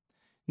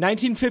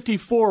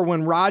 1954,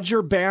 when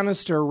Roger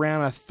Bannister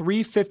ran a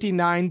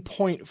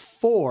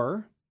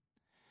 3:59.4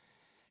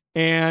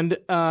 and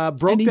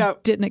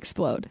didn't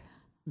explode.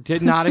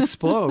 Did not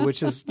explode,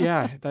 which is,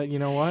 that, you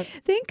know what?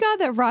 Thank God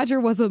that Roger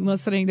wasn't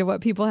listening to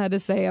what people had to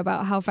say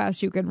about how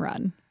fast you can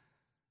run.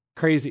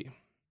 Crazy.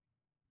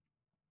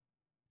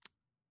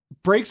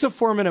 Breaks a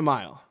 4-minute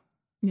mile.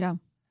 Yeah.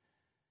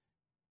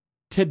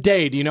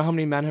 Today, do you know how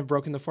many men have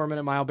broken the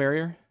 4-minute mile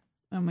barrier?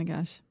 Oh my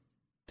gosh.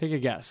 Take a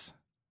guess.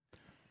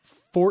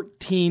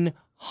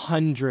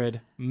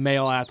 1,400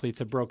 male athletes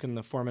have broken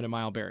the 4-minute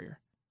mile barrier.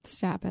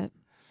 Stop it.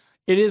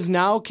 It is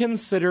now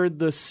considered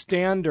the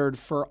standard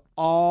for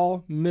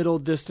all middle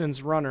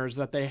distance runners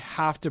that they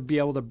have to be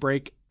able to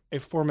break a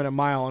 4-minute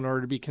mile in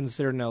order to be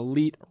considered an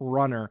elite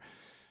runner.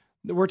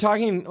 We're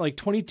talking like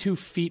 22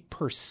 feet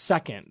per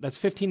second. That's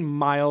 15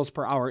 miles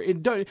per hour.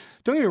 Don't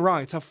get me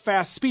wrong, it's a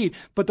fast speed.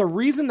 But the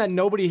reason that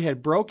nobody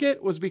had broke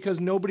it was because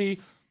nobody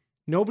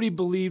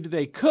believed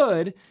they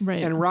could.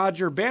 Right. And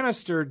Roger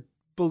Bannister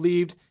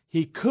believed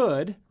he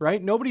could,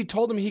 right? Nobody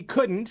told him he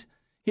couldn't.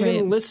 He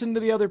didn't listen to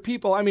the other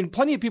people. I mean,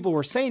 plenty of people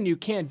were saying you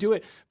can't do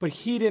it, but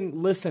he didn't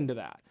listen to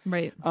that.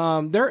 Right.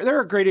 There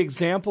are great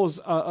examples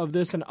of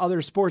this in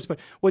other sports. But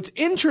what's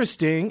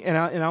interesting, and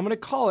I'm going to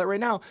call it right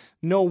now,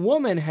 no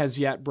woman has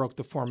yet broke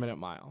the 4-minute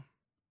mile.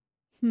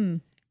 And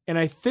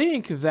I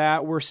think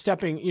that we're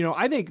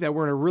I think that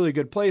we're in a really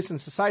good place in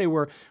society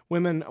where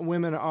women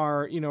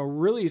are,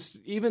 really,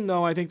 even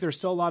though I think there's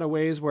still a lot of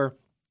ways where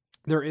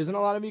there isn't a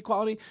lot of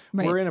equality.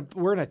 Right.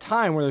 We're in a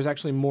time where there's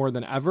actually more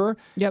than ever.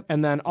 Yep.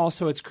 And then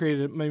also it's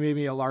created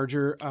maybe a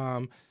larger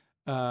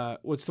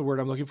what's the word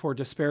I'm looking for?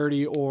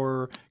 Disparity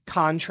or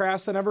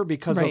contrast than ever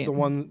because of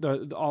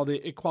all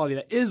the equality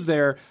that is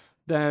there.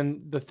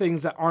 Then the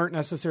things that aren't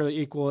necessarily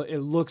equal, it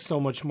looks so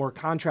much more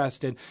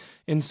contrasted.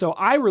 And so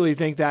I really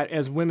think that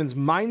as women's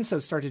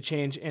mindsets start to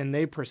change and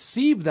they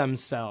perceive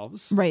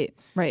themselves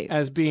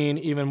as being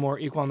even more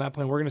equal on that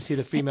plane, we're going to see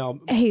the female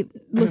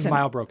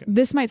mile broken.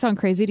 This might sound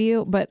crazy to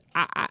you, but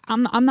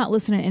I'm not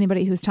listening to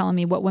anybody who's telling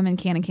me what women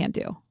can and can't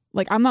do.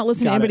 Like, I'm not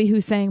listening to anybody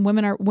who's saying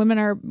women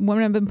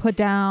have been put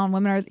down.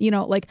 Women are,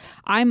 like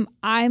I'm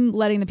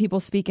letting the people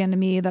speak into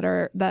me that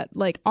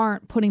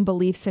aren't putting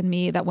beliefs in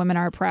me that women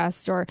are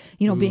oppressed or,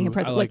 being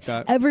oppressed. I like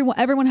that.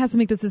 Everyone has to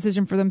make this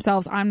decision for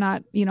themselves. I'm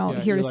not,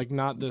 here to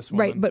not this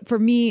woman. Right. But for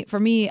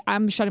me,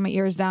 I'm shutting my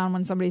ears down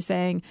when somebody's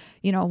saying,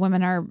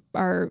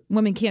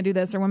 women can't do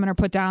this or women are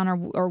put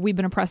down or we've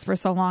been oppressed for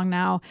so long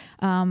now.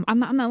 I'm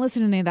not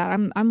listening to any of that.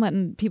 I'm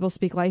letting people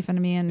speak life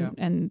into me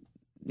and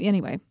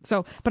anyway,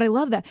 but I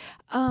love that.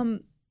 I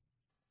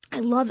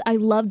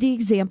love the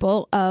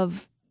example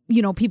of,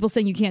 people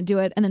saying you can't do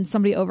it and then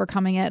somebody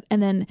overcoming it.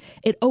 And then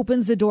it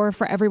opens the door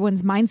for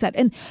everyone's mindset.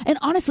 And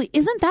honestly,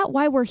 isn't that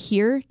why we're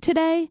here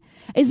today?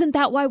 Isn't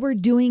that why we're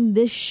doing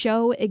this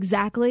show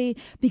exactly?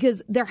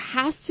 Because there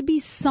has to be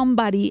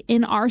somebody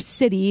in our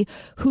city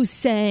who's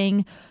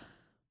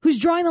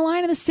drawing the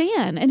line in the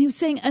sand and who's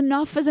saying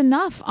enough is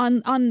enough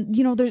on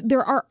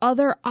there are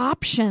other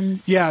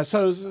options. Yeah.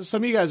 So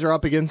some of you guys are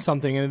up against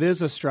something and it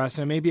is a stress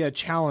and it may be a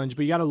challenge,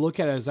 but you got to look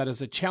at it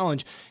as a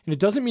challenge. And it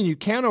doesn't mean you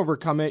can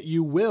overcome it.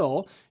 You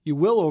will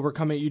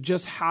overcome it. You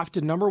just have to,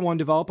 number one,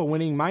 develop a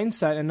winning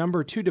mindset. And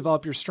number two,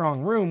 develop your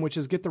strong room, which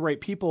is get the right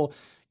people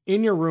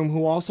in your room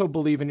who also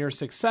believe in your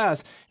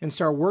success and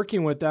start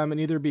working with them and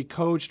either be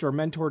coached or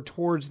mentored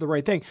towards the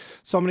right thing.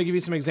 So I'm going to give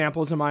you some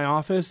examples in my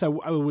office that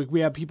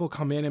we have people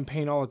come in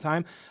pain all the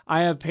time.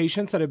 I have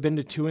patients that have been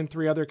to 2 and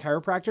 3 other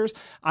chiropractors.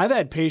 I've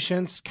had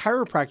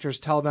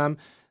chiropractors tell them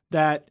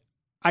that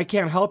I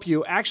can't help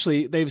you.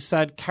 Actually, they've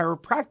said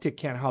chiropractic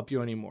can't help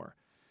you anymore.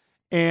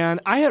 And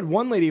I had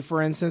one lady,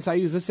 for instance, I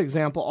use this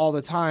example all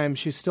the time.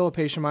 She's still a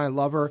patient of mine. I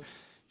love her.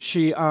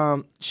 She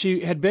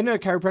had been to a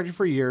chiropractor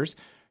for years.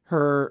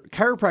 Her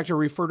chiropractor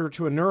referred her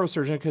to a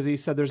neurosurgeon because he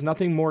said there's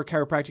nothing more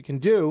chiropractic can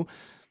do.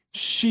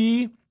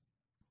 She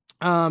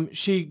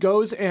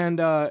goes and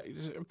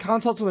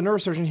consults with a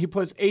neurosurgeon. He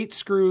puts 8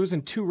 screws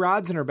and 2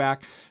 rods in her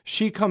back.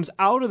 She comes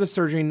out of the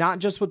surgery not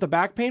just with the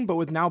back pain, but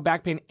with now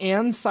back pain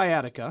and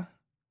sciatica.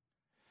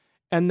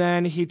 And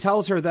then he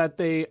tells her that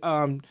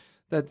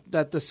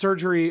that the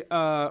surgery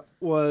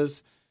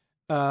was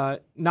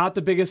not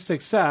the biggest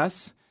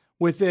success.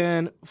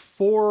 Within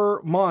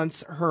 4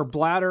 months, her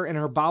bladder and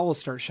her bowels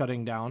start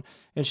shutting down,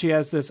 and she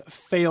has this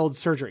failed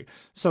surgery.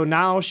 So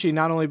now she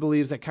not only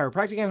believes that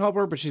chiropractic can help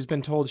her, but she's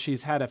been told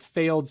she's had a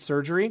failed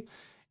surgery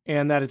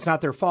and that it's not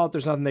their fault.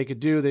 There's nothing they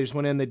could do. They just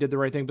went in, they did the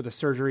right thing, but the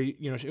surgery,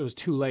 it was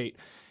too late.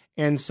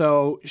 And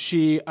so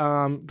she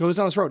goes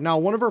down this road. Now,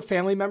 one of her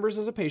family members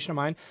is a patient of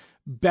mine,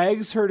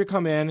 begs her to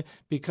come in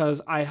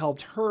because I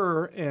helped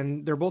her,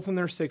 and they're both in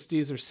their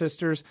 60s, they're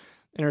sisters.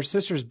 And her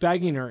sister's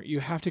begging her,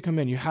 you have to come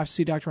in. You have to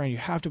see Dr. Ryan. You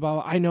have to, blah,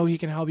 blah. I know he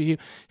can help you.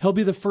 He'll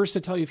be the first to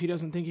tell you if he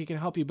doesn't think he can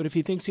help you. But if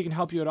he thinks he can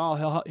help you at all,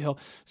 he'll.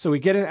 So we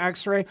get an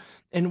x-ray.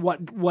 And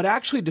what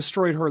actually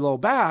destroyed her low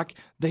back,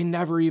 they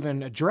never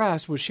even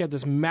addressed, was she had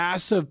this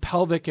massive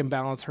pelvic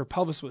imbalance. Her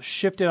pelvis was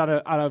shifted out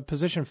of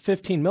position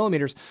 15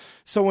 millimeters.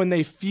 So when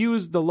they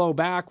fused the low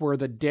back where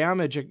the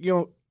damage,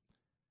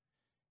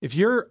 if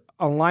your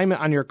alignment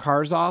on your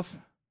car's off,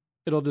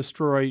 it'll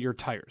destroy your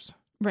tires.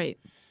 Right.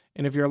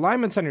 And if your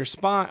alignments on your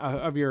spine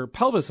of your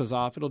pelvis is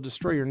off, it'll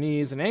destroy your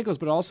knees and ankles,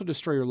 but also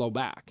destroy your low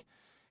back.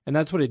 And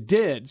that's what it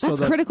did.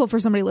 That's critical for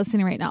somebody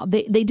listening right now.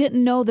 They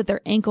didn't know that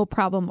their ankle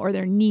problem or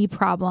their knee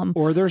problem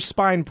or their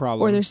spine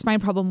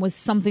problem was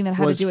something that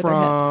had to do with their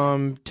hips.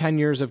 From 10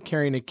 years of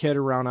carrying a kid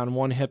around on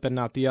one hip and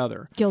not the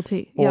other.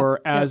 Guilty.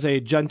 Or as a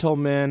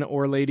gentleman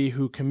or lady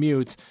who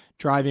commutes,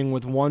 driving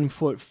with 1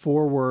 foot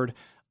forward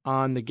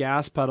on the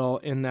gas pedal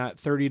in that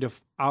 30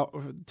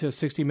 to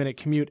 60 minute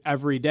commute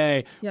every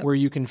day, where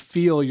you can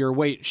feel your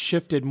weight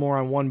shifted more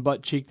on one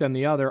butt cheek than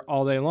the other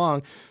all day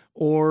long.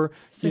 Or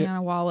sitting on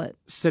a wallet.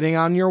 Sitting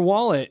on your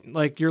wallet.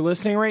 Like you're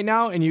listening right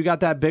now and you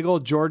got that big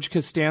old George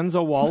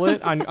Costanza wallet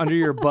under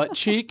your butt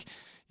cheek.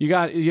 You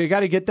got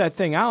to get that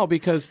thing out,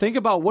 because think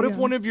about what if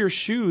one of your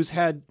shoes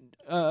had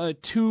a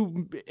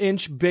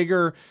 2-inch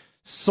bigger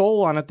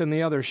sole on it than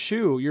the other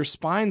shoe. Your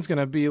spine's going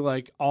to be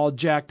like all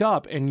jacked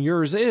up, and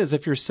yours is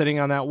if you're sitting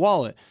on that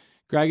wallet.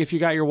 Greg, if you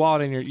got your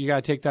wallet in you got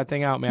to take that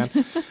thing out, man.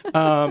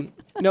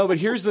 No, but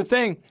here's the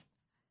thing.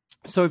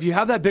 So if you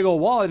have that big old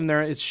wallet in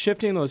there, it's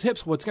shifting those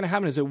hips. What's going to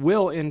happen is it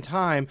will, in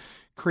time,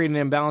 create an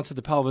imbalance of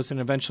the pelvis and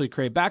eventually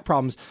create back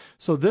problems.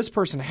 So this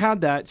person had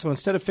that. So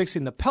instead of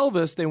fixing the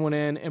pelvis, they went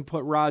in and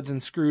put rods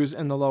and screws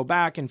in the low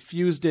back and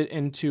fused it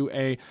into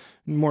a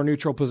more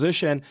neutral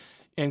position,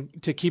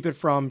 and to keep it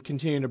from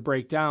continuing to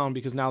break down,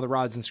 because now the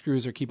rods and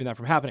screws are keeping that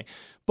from happening.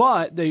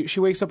 But she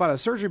wakes up out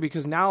of surgery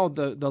because now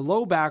the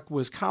low back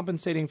was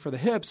compensating for the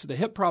hips. The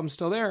hip problem's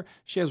still there.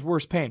 She has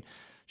worse pain.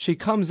 She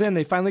comes in.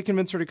 They finally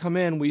convince her to come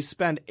in. We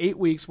spend 8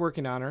 weeks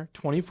working on her,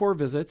 24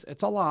 visits.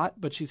 It's a lot,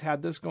 but she's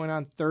had this going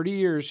on 30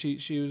 years.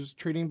 She was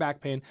treating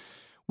back pain.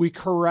 We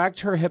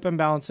correct her hip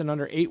imbalance in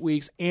under 8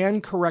 weeks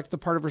and correct the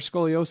part of her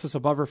scoliosis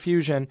above her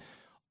fusion.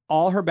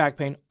 All her back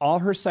pain, all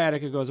her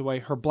sciatica goes away.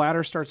 Her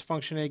bladder starts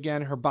functioning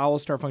again. Her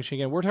bowels start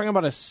functioning again. We're talking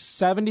about a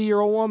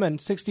 70-year-old woman,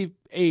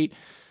 68,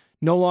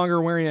 no longer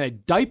wearing a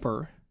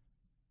diaper.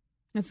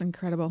 That's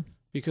incredible.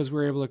 Because we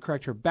were able to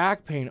correct her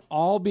back pain,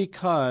 all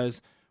because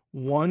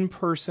one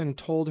person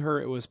told her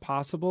it was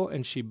possible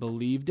and she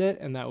believed it,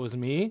 and that was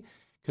me.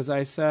 Because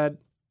I said,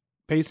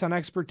 based on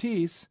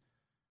expertise,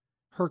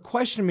 her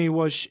question to me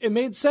was, it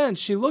made sense.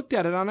 She looked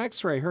at it on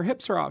x-ray. Her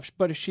hips are off.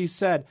 But she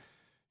said,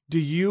 do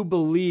you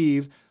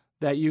believe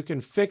that you can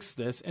fix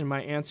this? And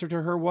my answer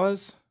to her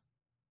was,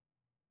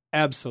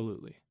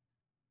 absolutely.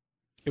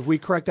 If we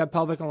correct that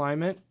pelvic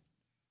alignment.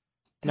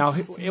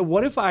 That's awesome.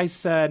 What if I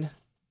said,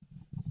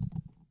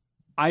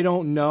 I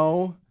don't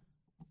know,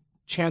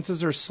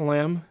 chances are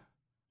slim,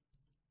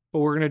 but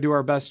we're going to do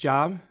our best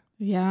job?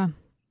 Yeah.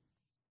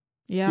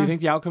 Do you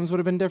think the outcomes would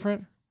have been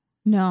different?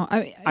 No,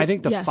 I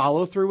think the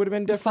follow-through would have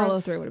been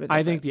different.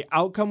 I think the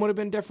outcome would have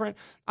been different.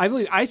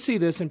 I see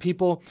this in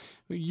people.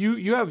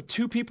 You have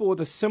two people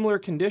with a similar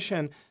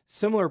condition,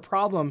 similar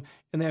problem,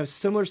 and they have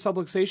similar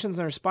subluxations in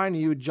their spine,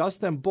 and you adjust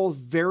them both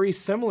very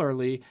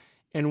similarly,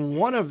 and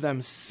one of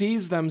them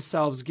sees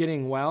themselves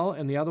getting well,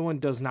 and the other one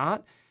does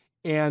not.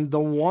 And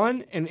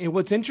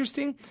what's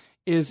interesting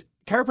is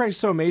chiropractic is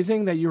so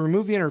amazing that you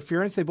remove the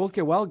interference, they both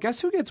get well.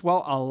 Guess who gets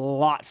well a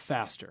lot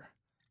faster?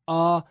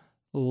 A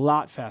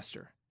lot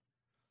faster.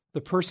 The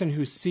person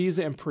who sees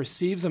it and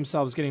perceives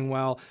themselves getting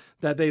well,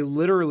 that they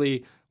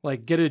literally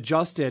get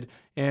adjusted,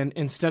 and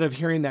instead of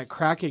hearing that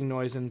cracking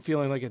noise and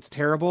feeling like it's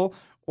terrible,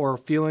 or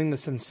feeling the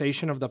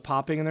sensation of the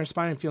popping in their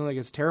spine and feeling like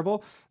it's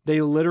terrible,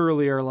 they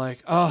literally are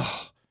like,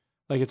 oh,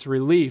 like it's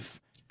relief.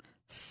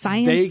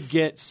 Science.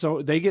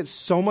 They get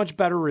so much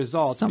better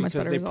results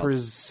because they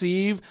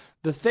perceive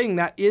the thing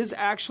that is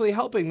actually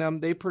helping them.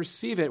 They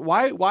perceive it.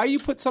 Why you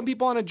put some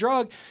people on a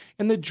drug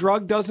and the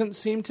drug doesn't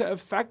seem to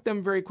affect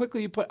them very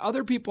quickly? You put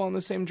other people on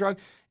the same drug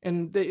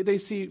and they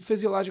see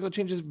physiological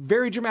changes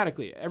very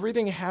dramatically.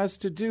 Everything has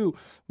to do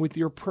with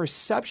your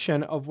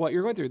perception of what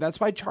you're going through. That's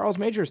why Charles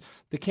Majors,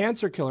 the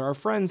cancer killer, our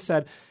friend,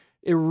 said,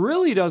 it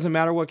really doesn't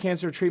matter what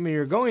cancer treatment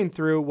you're going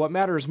through. What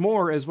matters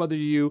more is whether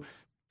you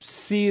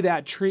see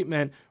that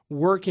treatment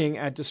working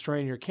at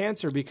destroying your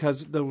cancer,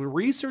 because the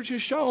research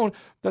has shown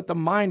that the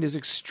mind is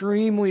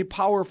extremely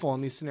powerful in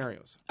these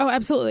scenarios. Oh,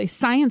 absolutely.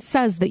 Science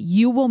says that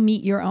you will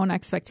meet your own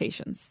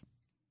expectations.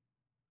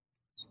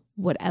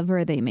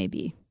 whatever they may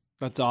be.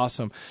 That's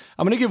awesome.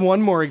 I'm going to give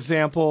one more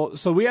example.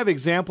 So we have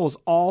examples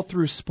all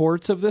through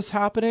sports of this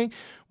happening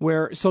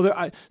where, so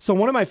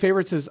one of my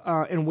favorites is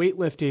in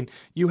weightlifting,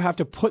 you have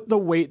to put the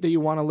weight that you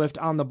want to lift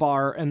on the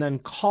bar and then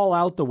call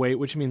out the weight,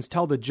 which means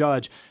tell the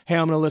judge, hey,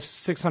 I'm going to lift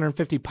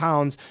 650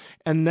 pounds.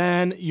 And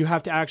then you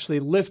have to actually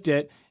lift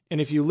it. And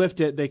if you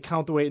lift it, they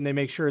count the weight and they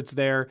make sure it's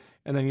there,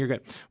 and then you're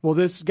good. Well,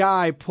 this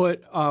guy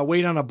put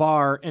weight on a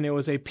bar, and it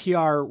was a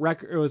PR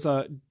record. It was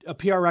a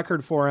PR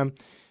record for him.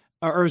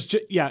 It was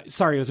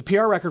a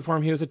PR record for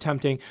him. He was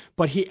attempting,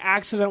 but he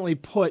accidentally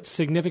put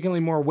significantly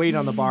more weight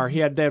on the bar. They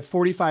had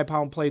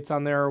 45-pound plates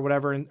on there or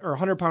whatever, or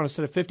 100 pounds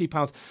instead of 50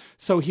 pounds.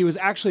 So he was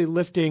actually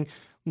lifting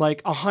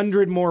like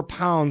 100 more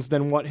pounds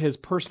than what his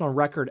personal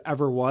record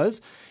ever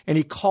was. And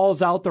he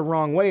calls out the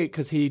wrong weight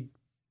because he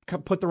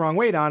put the wrong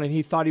weight on and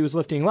he thought he was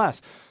lifting less.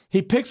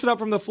 He picks it up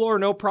from the floor,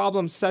 no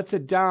problem, sets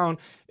it down,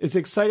 is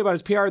excited about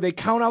his PR. They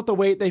count out the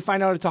weight. They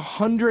find out it's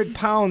 100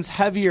 pounds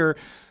heavier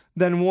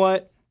than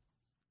what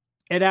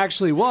it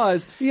actually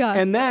was. Yeah.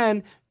 And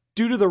then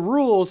due to the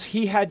rules,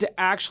 he had to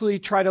actually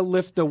try to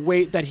lift the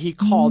weight that he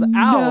called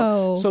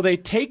out. So they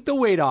take the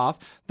weight off,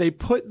 they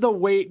put the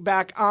weight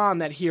back on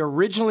that he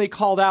originally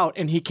called out,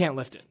 and he can't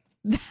lift it.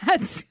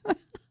 That's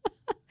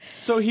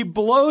so he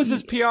blows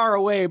his PR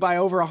away by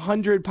over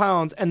 100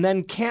 pounds and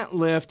then can't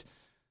lift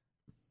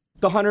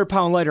the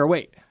 100-pound lighter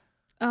weight.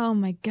 Oh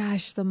my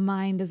gosh, the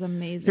mind is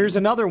amazing. Here's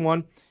another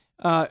one.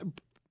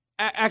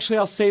 Actually,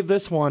 I'll save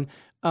this one.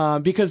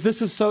 Because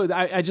this is so,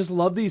 I just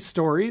love these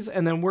stories,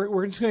 and then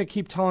we're just going to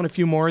keep telling a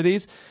few more of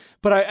these.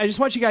 But I just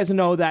want you guys to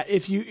know that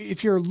if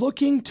you're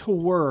looking to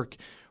work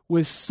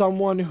with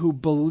someone who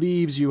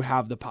believes you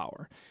have the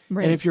power,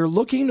 right, and if you're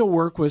looking to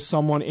work with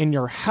someone in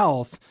your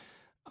health,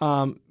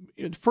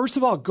 first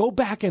of all, go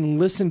back and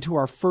listen to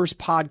our first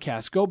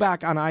podcast. Go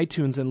back on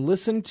iTunes and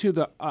listen to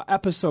the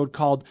episode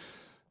called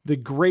The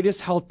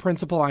Greatest Health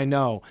Principle I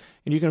Know.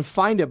 And you can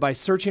find it by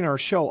searching our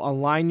show,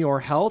 Align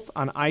Your Health,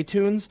 on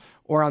iTunes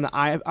or on the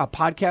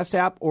podcast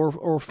app,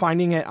 or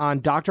finding it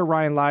on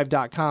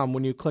drryanlive.com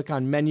when you click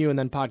on menu and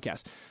then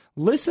podcast.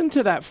 Listen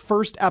to that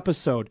first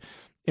episode.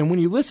 And when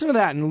you listen to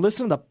that and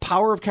listen to the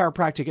power of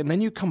chiropractic, and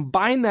then you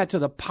combine that to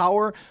the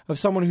power of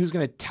someone who's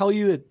going to tell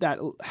you that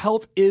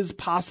health is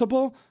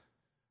possible,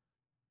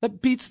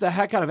 that beats the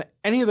heck out of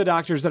any of the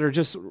doctors that are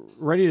just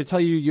ready to tell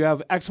you you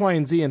have X, Y,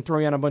 and Z and throw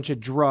you on a bunch of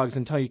drugs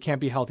and tell you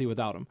can't be healthy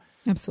without them.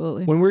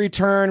 Absolutely. When we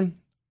return,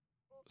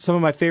 some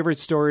of my favorite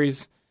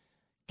stories.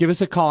 Give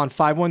us a call on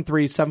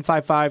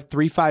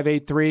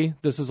 513-755-3583.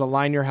 This is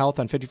Align Your Health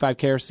on 55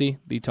 KRC,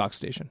 the talk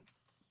station.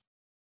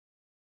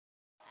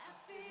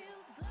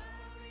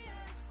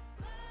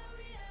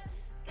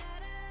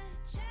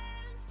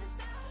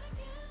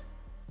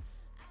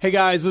 Hey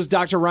guys, this is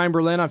Dr. Ryan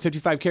Berlin on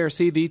 55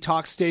 KRC, the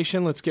talk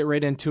station. Let's get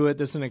right into it.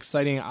 This is an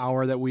exciting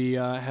hour that we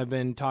have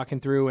been talking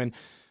through, and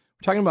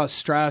we're talking about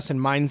stress and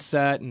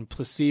mindset and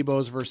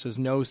placebos versus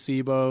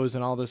nocebos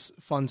and all this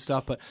fun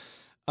stuff. But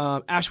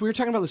Ash, we were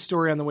talking about the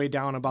story on the way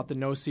down about the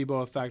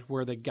nocebo effect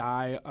where the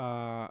guy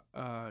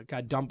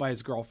got dumped by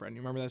his girlfriend.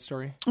 You remember that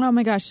story? Oh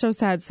my gosh, so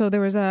sad. So there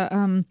was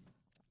a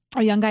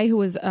young guy who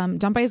was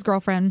dumped by his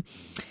girlfriend,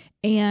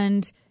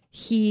 and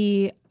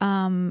he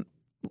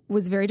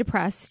was very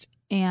depressed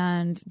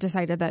and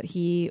decided that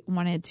he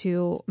wanted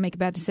to make a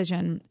bad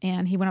decision.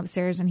 And he went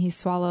upstairs and he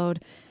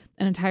swallowed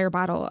an entire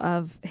bottle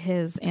of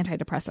his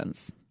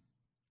antidepressants.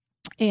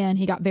 And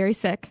he got very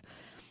sick.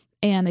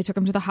 And they took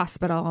him to the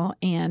hospital,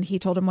 and he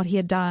told him what he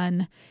had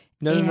done.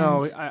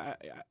 No.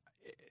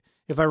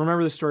 If I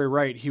remember the story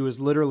right, he was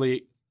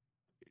literally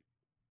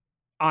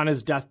on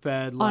his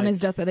deathbed. On his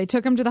deathbed. They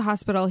took him to the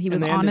hospital. He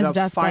was on his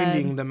deathbed. And they ended up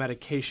finding the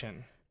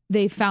medication.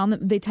 They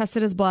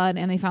tested his blood,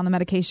 and they found the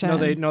medication.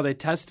 They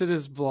tested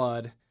his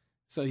blood.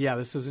 So yeah,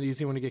 this is an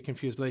easy one to get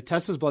confused. But they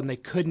tested his blood, and they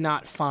could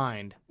not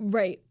find.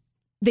 Right.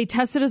 They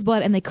tested his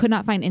blood, and they could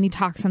not find any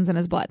toxins in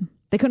his blood.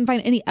 They couldn't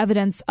find any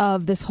evidence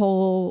of this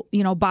whole,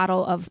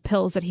 bottle of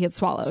pills that he had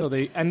swallowed. So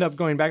they end up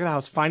going back to the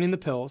house, finding the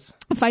pills.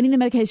 Finding the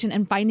medication,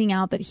 and finding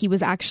out that he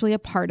was actually a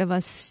part of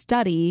a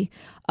study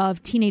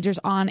of teenagers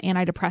on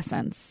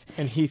antidepressants.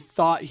 And he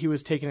thought he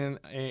was taking an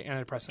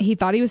antidepressant. He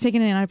thought he was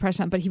taking an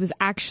antidepressant, but he was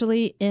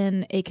actually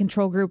in a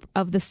control group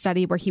of the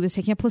study where he was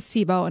taking a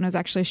placebo, and it was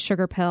actually a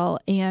sugar pill,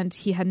 and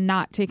he had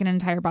not taken an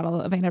entire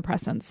bottle of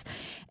antidepressants.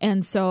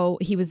 And so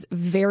he was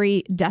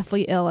very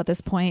deathly ill at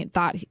this point,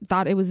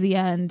 thought it was the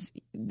end.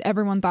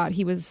 Everyone thought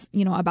he was,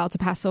 about to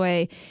pass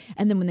away.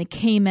 And then when they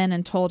came in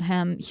and told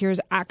him, here's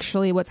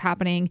actually what's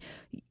happening,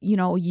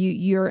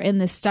 you're in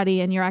this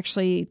study and you're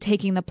actually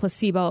taking the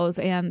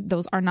placebos, and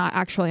those are not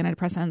actual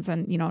antidepressants,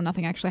 and,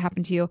 nothing actually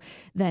happened to you,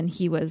 then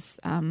he was,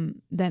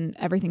 then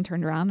everything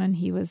turned around and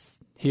he was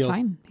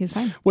fine. He was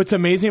fine. What's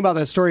amazing about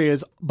that story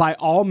is, by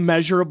all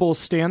measurable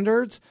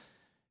standards,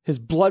 his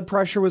blood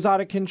pressure was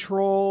out of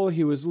control.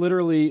 He was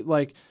literally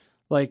like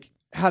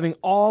having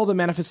all the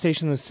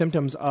manifestations and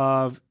symptoms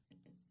of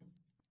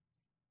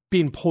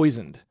being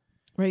poisoned.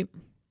 Right.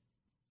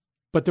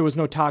 but there was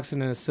no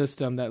toxin in his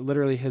system, that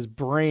literally his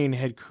brain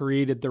had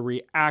created the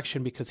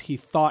reaction because he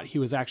thought he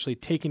was actually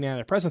taking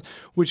antidepressants,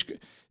 which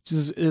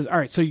is all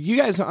right. So you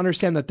guys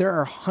understand that there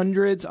are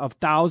hundreds of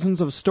thousands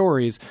of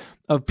stories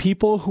of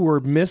people who were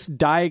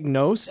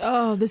misdiagnosed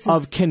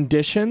of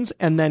conditions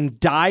and then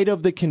died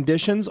of the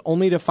conditions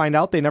only to find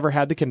out they never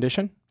had the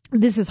condition.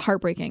 This is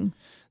heartbreaking.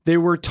 They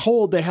were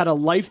told they had a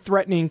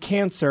life-threatening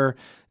cancer,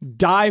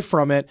 die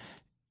from it,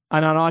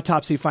 and on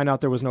autopsy find out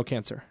there was no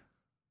cancer.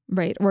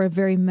 Right, or a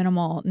very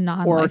minimal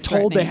non-life-threatening. Or are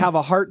told they have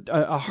a heart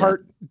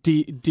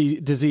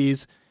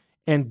disease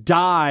and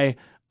die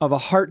of a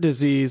heart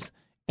disease,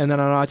 and then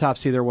on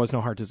autopsy there was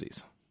no heart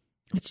disease.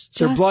 It's just...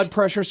 Their blood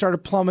pressure started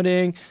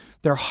plummeting.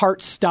 Their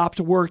heart stopped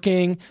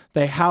working.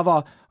 They have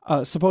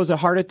a supposed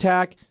heart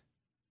attack.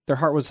 Their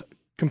heart was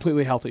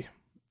completely healthy.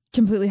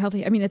 Completely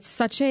healthy. I mean, it's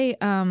such a...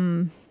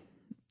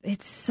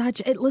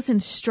 listen,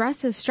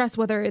 stress is stress,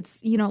 whether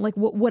it's, like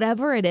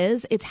whatever it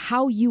is, it's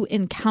how you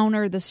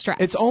encounter the stress.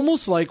 It's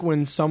almost like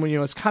when someone,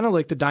 it's kind of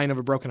like the dying of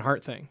a broken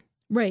heart thing.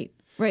 Right.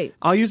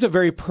 I'll use a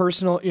very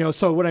personal,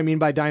 so what I mean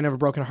by dying of a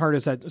broken heart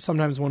is that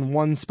sometimes when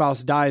one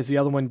spouse dies, the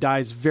other one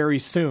dies very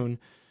soon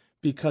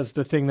because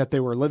the thing that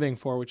they were living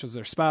for, which was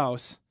their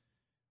spouse,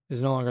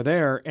 is no longer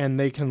there. And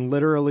they can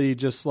literally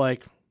just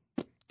like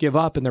give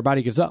up and their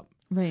body gives up.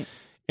 Right.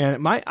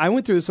 And I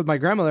went through this with my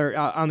grandmother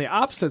on the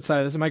opposite side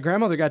of this. And my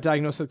grandmother got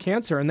diagnosed with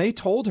cancer, and they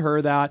told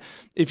her that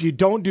if you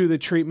don't do the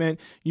treatment,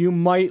 you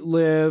might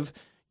live,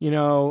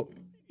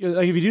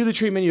 like if you do the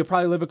treatment, you'll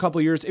probably live a couple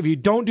of years. If you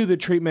don't do the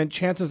treatment,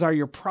 chances are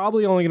you're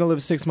probably only going to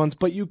live 6 months,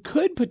 but you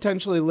could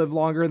potentially live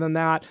longer than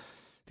that.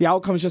 The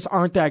outcomes just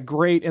aren't that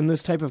great. And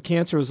this type of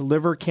cancer was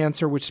liver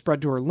cancer, which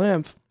spread to her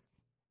lymph.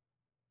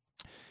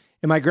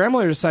 And my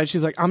grandmother decided,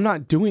 she's like, I'm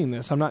not doing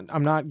this. I'm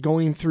not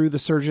going through the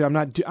surgery.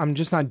 I'm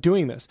just not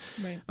doing this.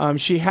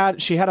 Right. She had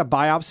a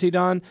biopsy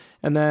done,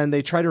 and then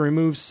they tried to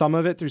remove some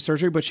of it through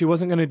surgery, but she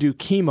wasn't going to do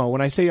chemo.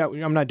 When I say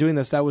I'm not doing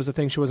this, that was the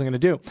thing she wasn't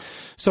going to do.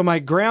 So my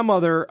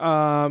grandmother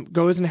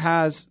goes and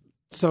has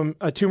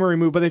a tumor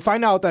removed, but they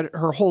find out that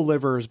her whole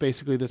liver is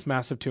basically this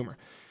massive tumor.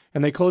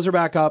 And they close her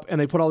back up, and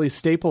they put all these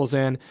staples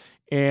in.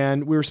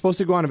 And we were supposed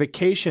to go on a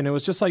vacation. It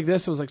was just like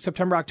this. It was like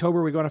September,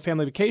 October. We go on a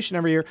family vacation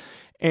every year.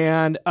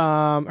 And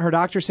her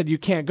doctor said, you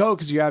can't go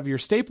because you have your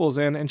staples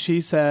in. And she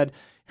said,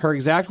 her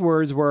exact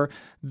words were,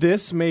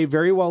 this may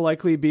very well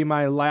likely be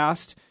my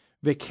last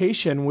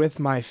vacation with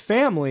my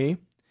family,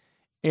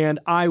 and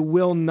I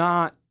will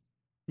not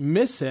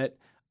miss it.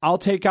 I'll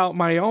take out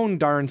my own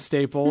darn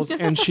staples.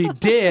 And she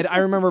did. I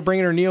remember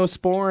bringing her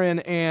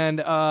Neosporin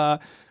and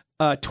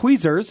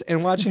tweezers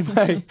and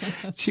watching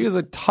she was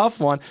a tough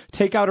one,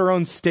 take out her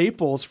own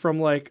staples from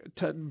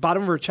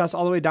bottom of her chest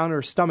all the way down to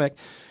her stomach.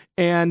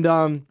 And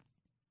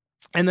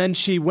then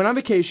she went on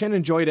vacation,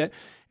 enjoyed it.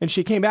 And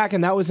she came back,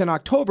 and that was in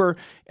October.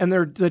 And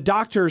the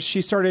doctors,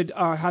 she started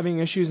having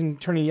issues and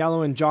turning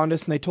yellow and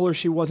jaundice. And they told her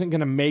she wasn't going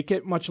to make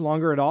it much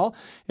longer at all.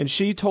 And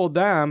she told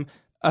them,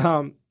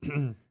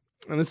 and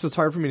this is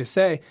hard for me to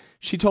say,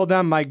 she told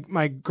them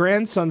my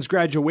grandson's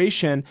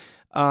graduation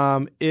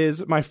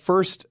is my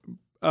first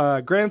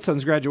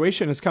grandson's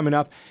graduation is coming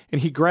up,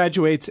 and he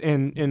graduates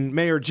in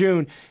May or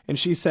June. And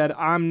she said,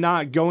 I'm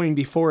not going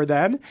before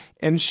then.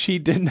 And she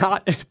did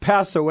not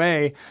pass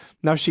away.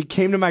 Now, she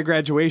came to my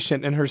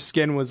graduation, and her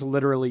skin was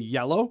literally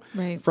yellow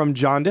from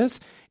jaundice.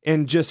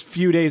 And just a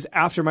few days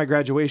after my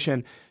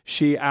graduation,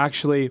 she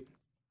actually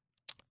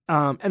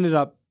ended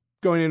up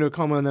going into a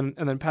coma and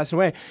then passing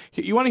away.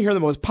 You want to hear the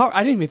most powerful?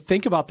 I didn't even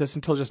think about this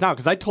until just now,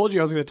 because I told you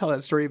I was going to tell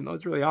that story, even though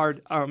it's really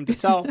hard to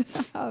tell.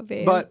 Oh,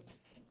 babe. But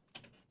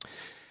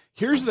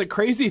here's the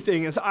crazy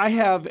thing: is I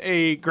have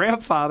a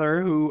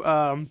grandfather who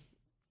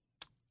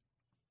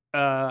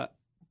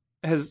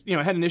has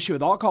had an issue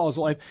with alcohol his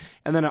life,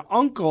 and then an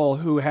uncle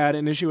who had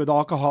an issue with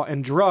alcohol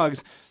and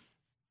drugs.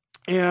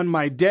 And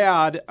my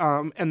dad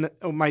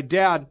my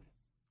dad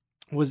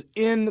was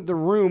in the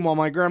room while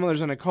my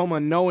grandmother's in a coma,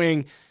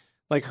 knowing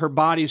like her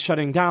body's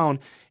shutting down,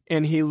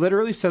 and he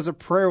literally says a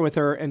prayer with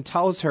her and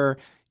tells her,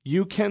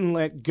 "You can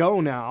let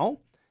go now.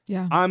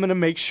 Yeah, I'm going to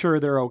make sure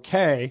they're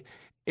okay."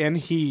 And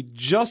he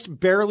just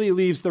barely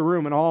leaves the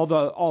room, and all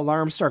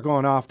alarms start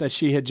going off that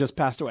she had just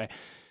passed away.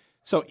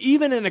 So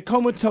even in a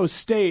comatose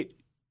state,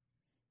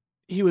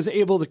 he was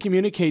able to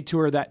communicate to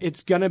her that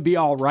it's going to be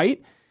all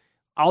right.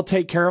 I'll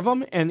take care of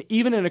him. And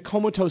even in a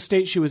comatose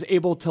state, she was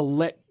able to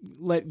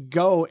let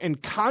go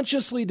and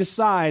consciously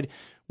decide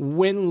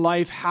when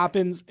life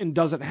happens and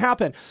doesn't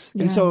happen.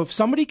 Yeah. And so if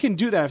somebody can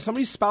do that, if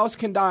somebody's spouse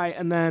can die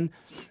and then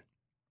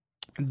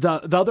the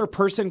other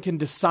person can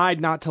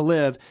decide not to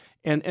live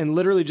and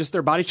literally just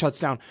their body shuts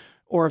down,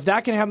 or if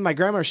that can happen to my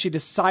grandmother, she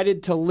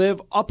decided to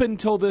live up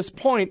until this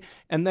point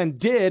and then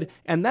did,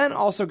 and then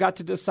also got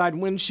to decide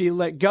when she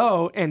let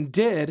go and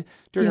did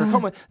during her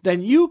coma,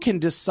 then you can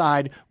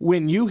decide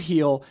when you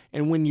heal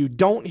and when you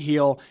don't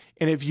heal.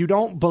 And if you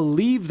don't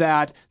believe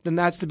that, then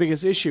that's the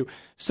biggest issue.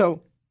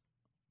 So,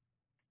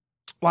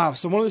 wow.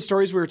 So one of the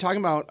stories we were talking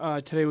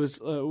about today was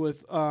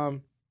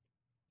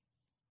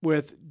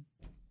with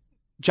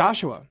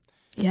Joshua.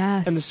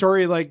 Yes. And the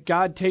story, like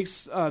God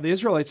takes the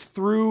Israelites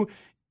through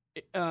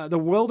the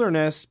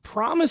wilderness,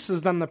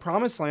 promises them the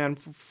promised land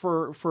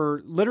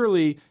for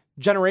literally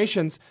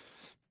generations.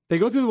 They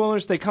go through the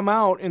wilderness, they come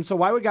out, and so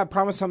why would God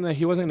promise something that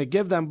he wasn't going to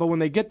give them? But when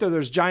they get there,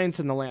 there's giants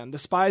in the land. The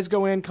spies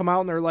go in, come out,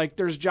 and they're like,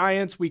 there's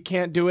giants, we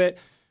can't do it,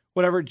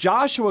 whatever.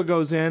 Joshua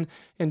goes in,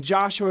 and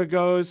Joshua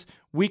goes,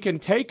 we can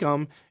take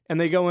them,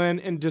 and they go in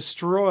and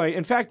destroy.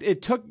 In fact,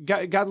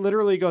 God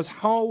literally goes,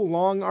 how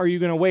long are you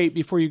going to wait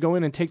before you go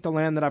in and take the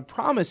land that I've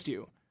promised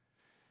you?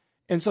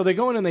 And so they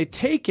go in and they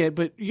take it,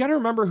 but you got to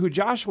remember who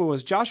Joshua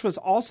was. Joshua's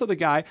also the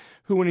guy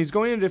who, when he's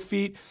going to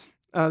defeat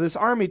this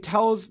army,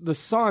 tells the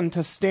sun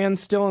to stand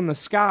still in the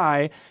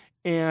sky,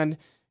 and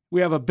we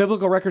have a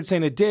biblical record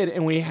saying it did,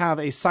 and we have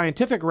a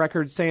scientific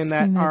record saying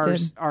that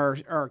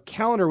our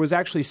calendar was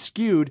actually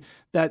skewed,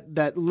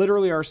 that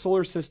literally our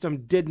solar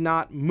system did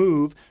not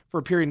move for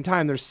a period of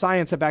time. There's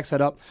science that backs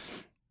that up.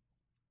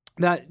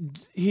 That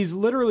he's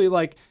literally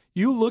like,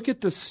 you look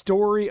at the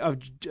story of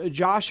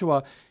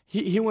Joshua,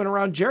 he went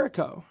around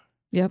Jericho,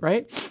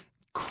 right?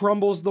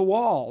 Crumbles the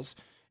walls.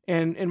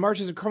 And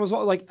marches and crumbles.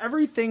 Like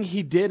everything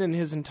he did in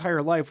his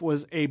entire life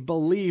was a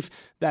belief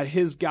that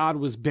his God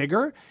was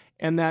bigger,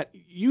 and that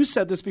you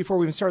said this before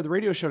we even started the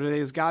radio show today,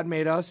 is God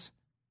made us.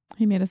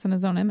 He made us in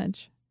his own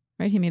image,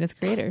 right? He made us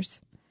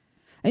creators.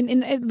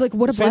 And like,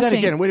 what a blessing. Say that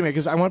again. Wait a minute,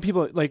 because I want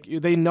people, like,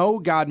 they know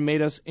God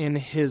made us in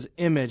his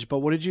image, but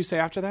what did you say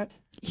after that?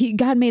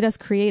 God made us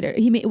creator.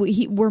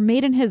 We're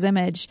made in his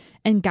image,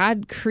 and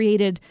God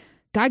created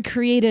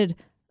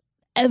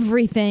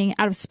everything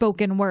out of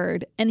spoken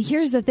word. And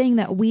here's the thing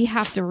that we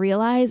have to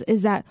realize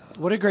is that...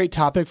 What a great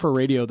topic for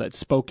radio, that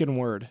spoken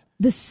word.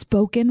 The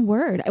spoken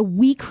word.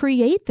 We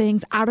create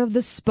things out of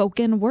the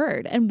spoken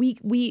word. And we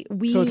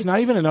So it's not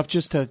even enough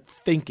just to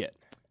think it.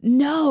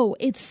 No,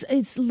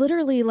 it's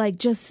literally like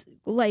just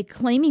like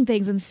claiming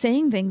things and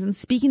saying things and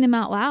speaking them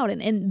out loud.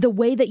 And the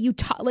way that you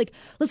talk, like,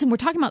 listen, we're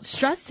talking about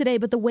stress today,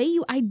 but the way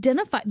you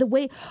identify,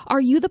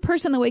 are you the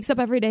person that wakes up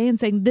every day and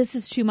saying, this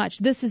is too much,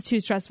 this is too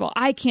stressful,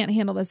 I can't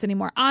handle this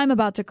anymore, I'm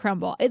about to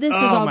crumble, this is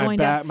all going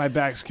down. My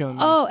back's killing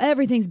me. Oh,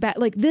 everything's bad.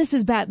 Like, this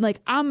is bad.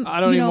 Like, I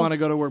don't even want to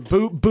go to work.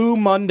 Boo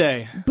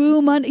Monday.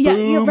 Boo Monday. Yeah,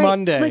 Boo right.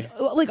 Monday.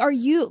 Like, are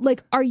you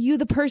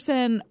the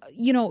person,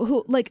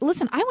 who, like,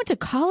 listen, I went to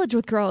college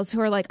with girls who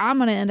are like, I'm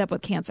going to end up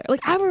with cancer.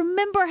 Like, I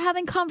remember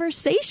having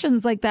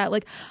conversations like that.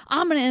 Like,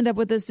 I'm going to end up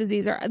with this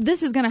disease, or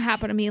this is going to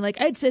happen to me. Like,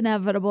 it's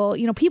inevitable.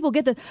 People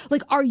get the,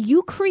 like, are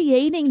you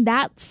creating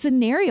that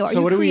scenario? Are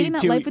you creating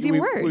that life with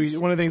your words?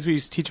 One of the things we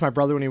used to teach my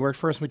brother when he worked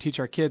for us, we teach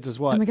our kids is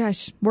what? Oh my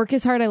gosh, work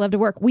is hard. I love to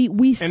work.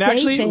 We say and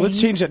actually, things.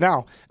 let's change it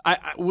now.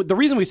 The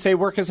reason we say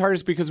work is hard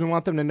is because we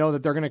want them to know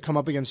that they're going to come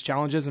up against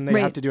challenges and they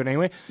have to do it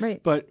anyway.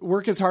 Right. But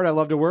work is hard. I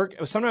love to work.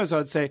 Sometimes I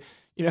would say,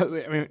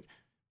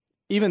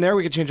 even there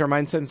we could change our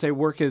mindset and say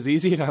work is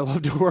easy and I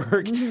love to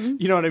work. Mm-hmm.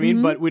 You know what I mean?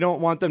 Mm-hmm. But we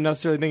don't want them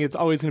necessarily to think it's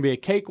always going to be a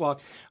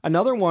cakewalk.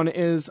 Another one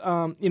is,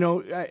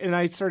 and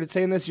I started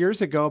saying this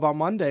years ago about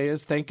Monday,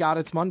 is thank God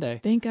it's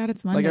Monday. Thank God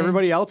it's Monday. Like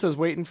everybody else is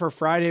waiting for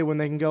Friday when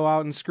they can go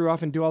out and screw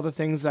off and do all the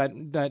things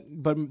but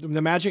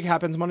the magic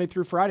happens Monday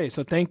through Friday.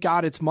 So thank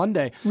God it's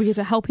Monday. We get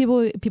to help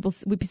people.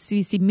 We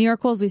see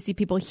miracles. We see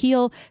people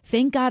heal.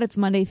 Thank God it's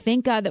Monday.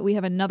 Thank God that we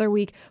have another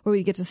week where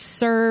we get to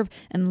serve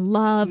and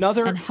love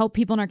and help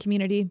people in our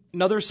community.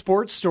 Another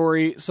sports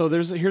story. So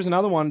here's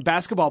another one.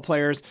 Basketball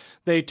players,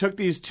 they took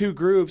these two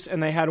groups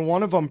and they had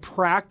one of them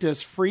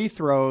practice free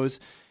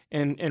throws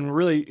and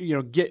really,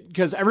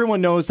 because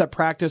everyone knows that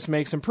practice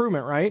makes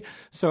improvement, right?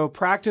 So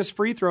practice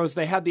free throws.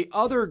 They had the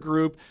other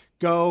group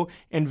go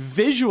and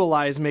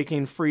visualize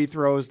making free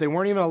throws. They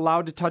weren't even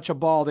allowed to touch a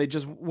ball. They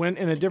just went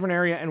in a different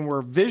area and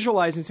were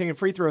visualizing sinking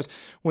free throws.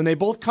 When they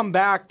both come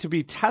back to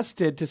be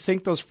tested to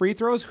sink those free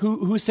throws,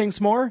 who sinks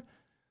more?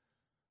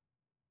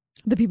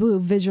 The people who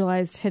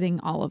visualized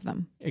hitting all of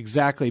them.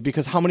 Exactly.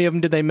 Because how many of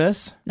them did they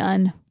miss?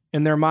 None.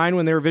 In their mind,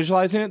 when they were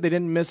visualizing it, they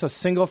didn't miss a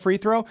single free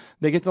throw.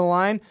 They get to the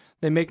line,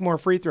 they make more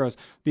free throws.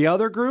 The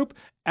other group,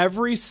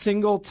 every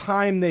single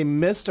time they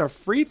missed a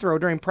free throw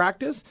during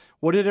practice,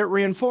 what did it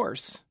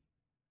reinforce?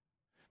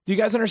 Do you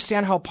guys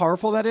understand how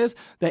powerful that is?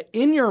 That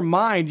in your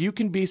mind, you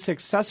can be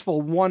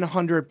successful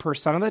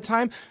 100% of the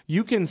time.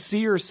 You can see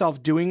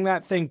yourself doing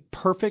that thing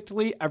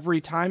perfectly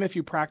every time if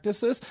you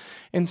practice this.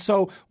 And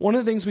so one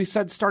of the things we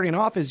said starting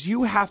off is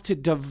you have to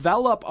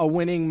develop a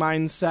winning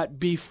mindset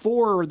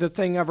before the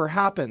thing ever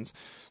happens.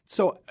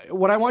 So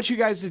what I want you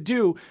guys to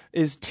do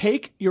is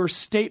take your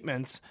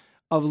statements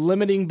of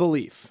limiting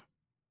belief.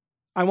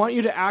 I want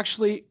you to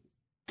actually,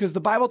 because the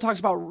Bible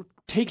talks about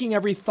taking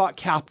every thought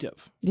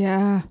captive.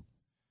 Yeah.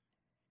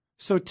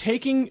 So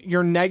taking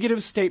your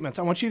negative statements,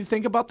 I want you to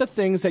think about the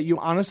things that you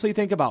honestly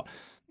think about.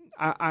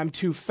 I'm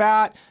too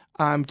fat.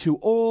 I'm too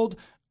old.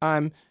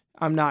 I'm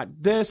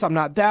not this. I'm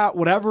not that.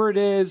 Whatever it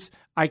is,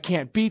 I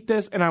can't beat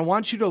this. And I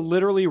want you to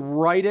literally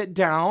write it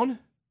down.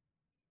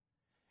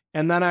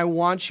 And then I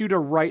want you to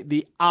write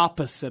the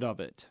opposite of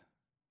it.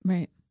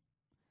 Right.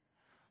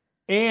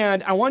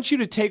 And I want you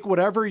to take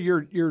whatever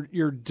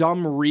your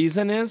dumb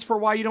reason is for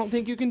why you don't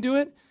think you can do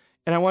it,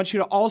 And I want you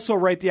to also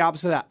write the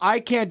opposite of that. I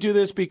can't do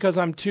this because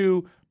I'm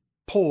too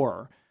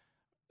poor.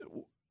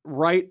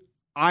 Write,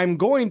 I'm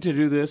going to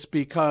do this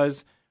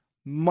because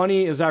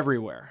money is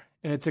everywhere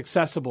and it's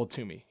accessible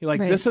to me.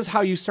 This is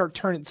how you start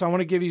turning. So I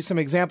want to give you some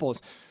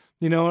examples.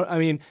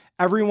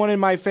 Everyone in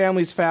my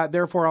family's fat,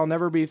 therefore I'll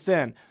never be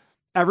thin.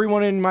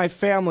 Everyone in my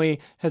family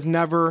has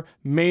never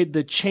made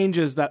the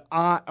changes that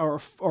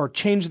or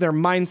changed their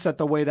mindset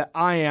the way that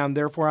I am.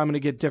 Therefore, I'm going to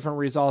get different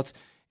results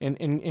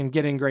and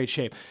get in great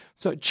shape.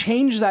 So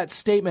change that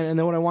statement. And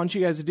then what I want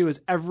you guys to do is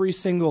every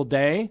single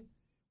day,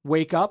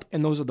 wake up,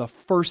 and those are the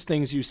first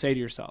things you say to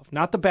yourself.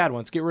 Not the bad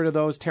ones. Get rid of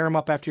those. Tear them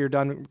up after you're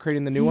done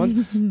creating the new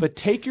ones. But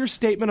take your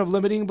statement of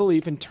limiting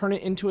belief and turn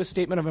it into a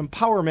statement of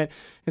empowerment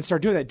and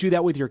start doing that. Do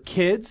that with your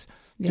kids.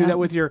 Do that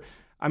with your,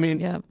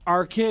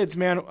 our kids,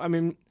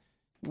 man.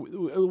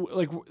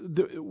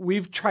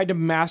 We've tried to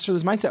master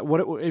this mindset.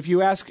 What if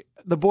you ask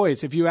the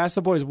boys,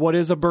 what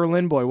is a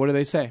Berlin boy? What do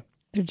they say?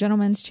 They're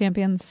gentlemen's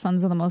champions,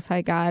 sons of the Most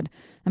High God,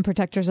 and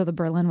protectors of the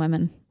Berlin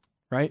women.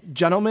 Right?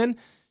 Gentlemen,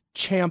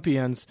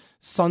 champions,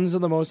 sons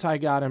of the Most High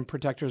God, and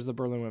protectors of the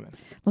Berlin women.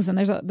 Listen,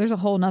 there's a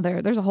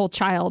whole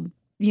child,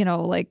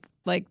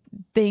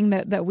 thing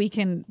that we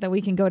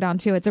can go down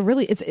to.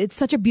 It's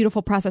such a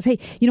beautiful process. Hey,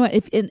 you know what?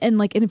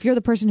 If you're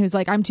the person who's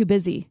like, I'm too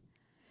busy,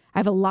 I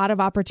have a lot of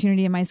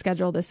opportunity in my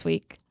schedule this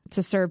week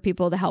to serve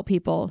people, to help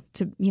people,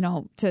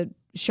 to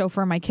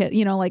chauffeur my kid,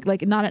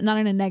 not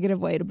in a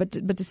negative way, but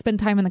to spend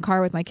time in the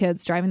car with my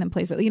kids, driving them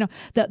places.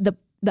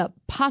 The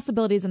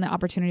possibilities and the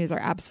opportunities are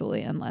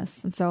absolutely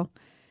endless. And so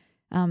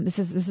this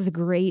is a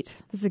great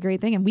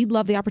thing, and we'd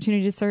love the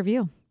opportunity to serve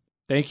you.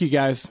 Thank you,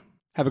 guys.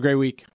 Have a great week.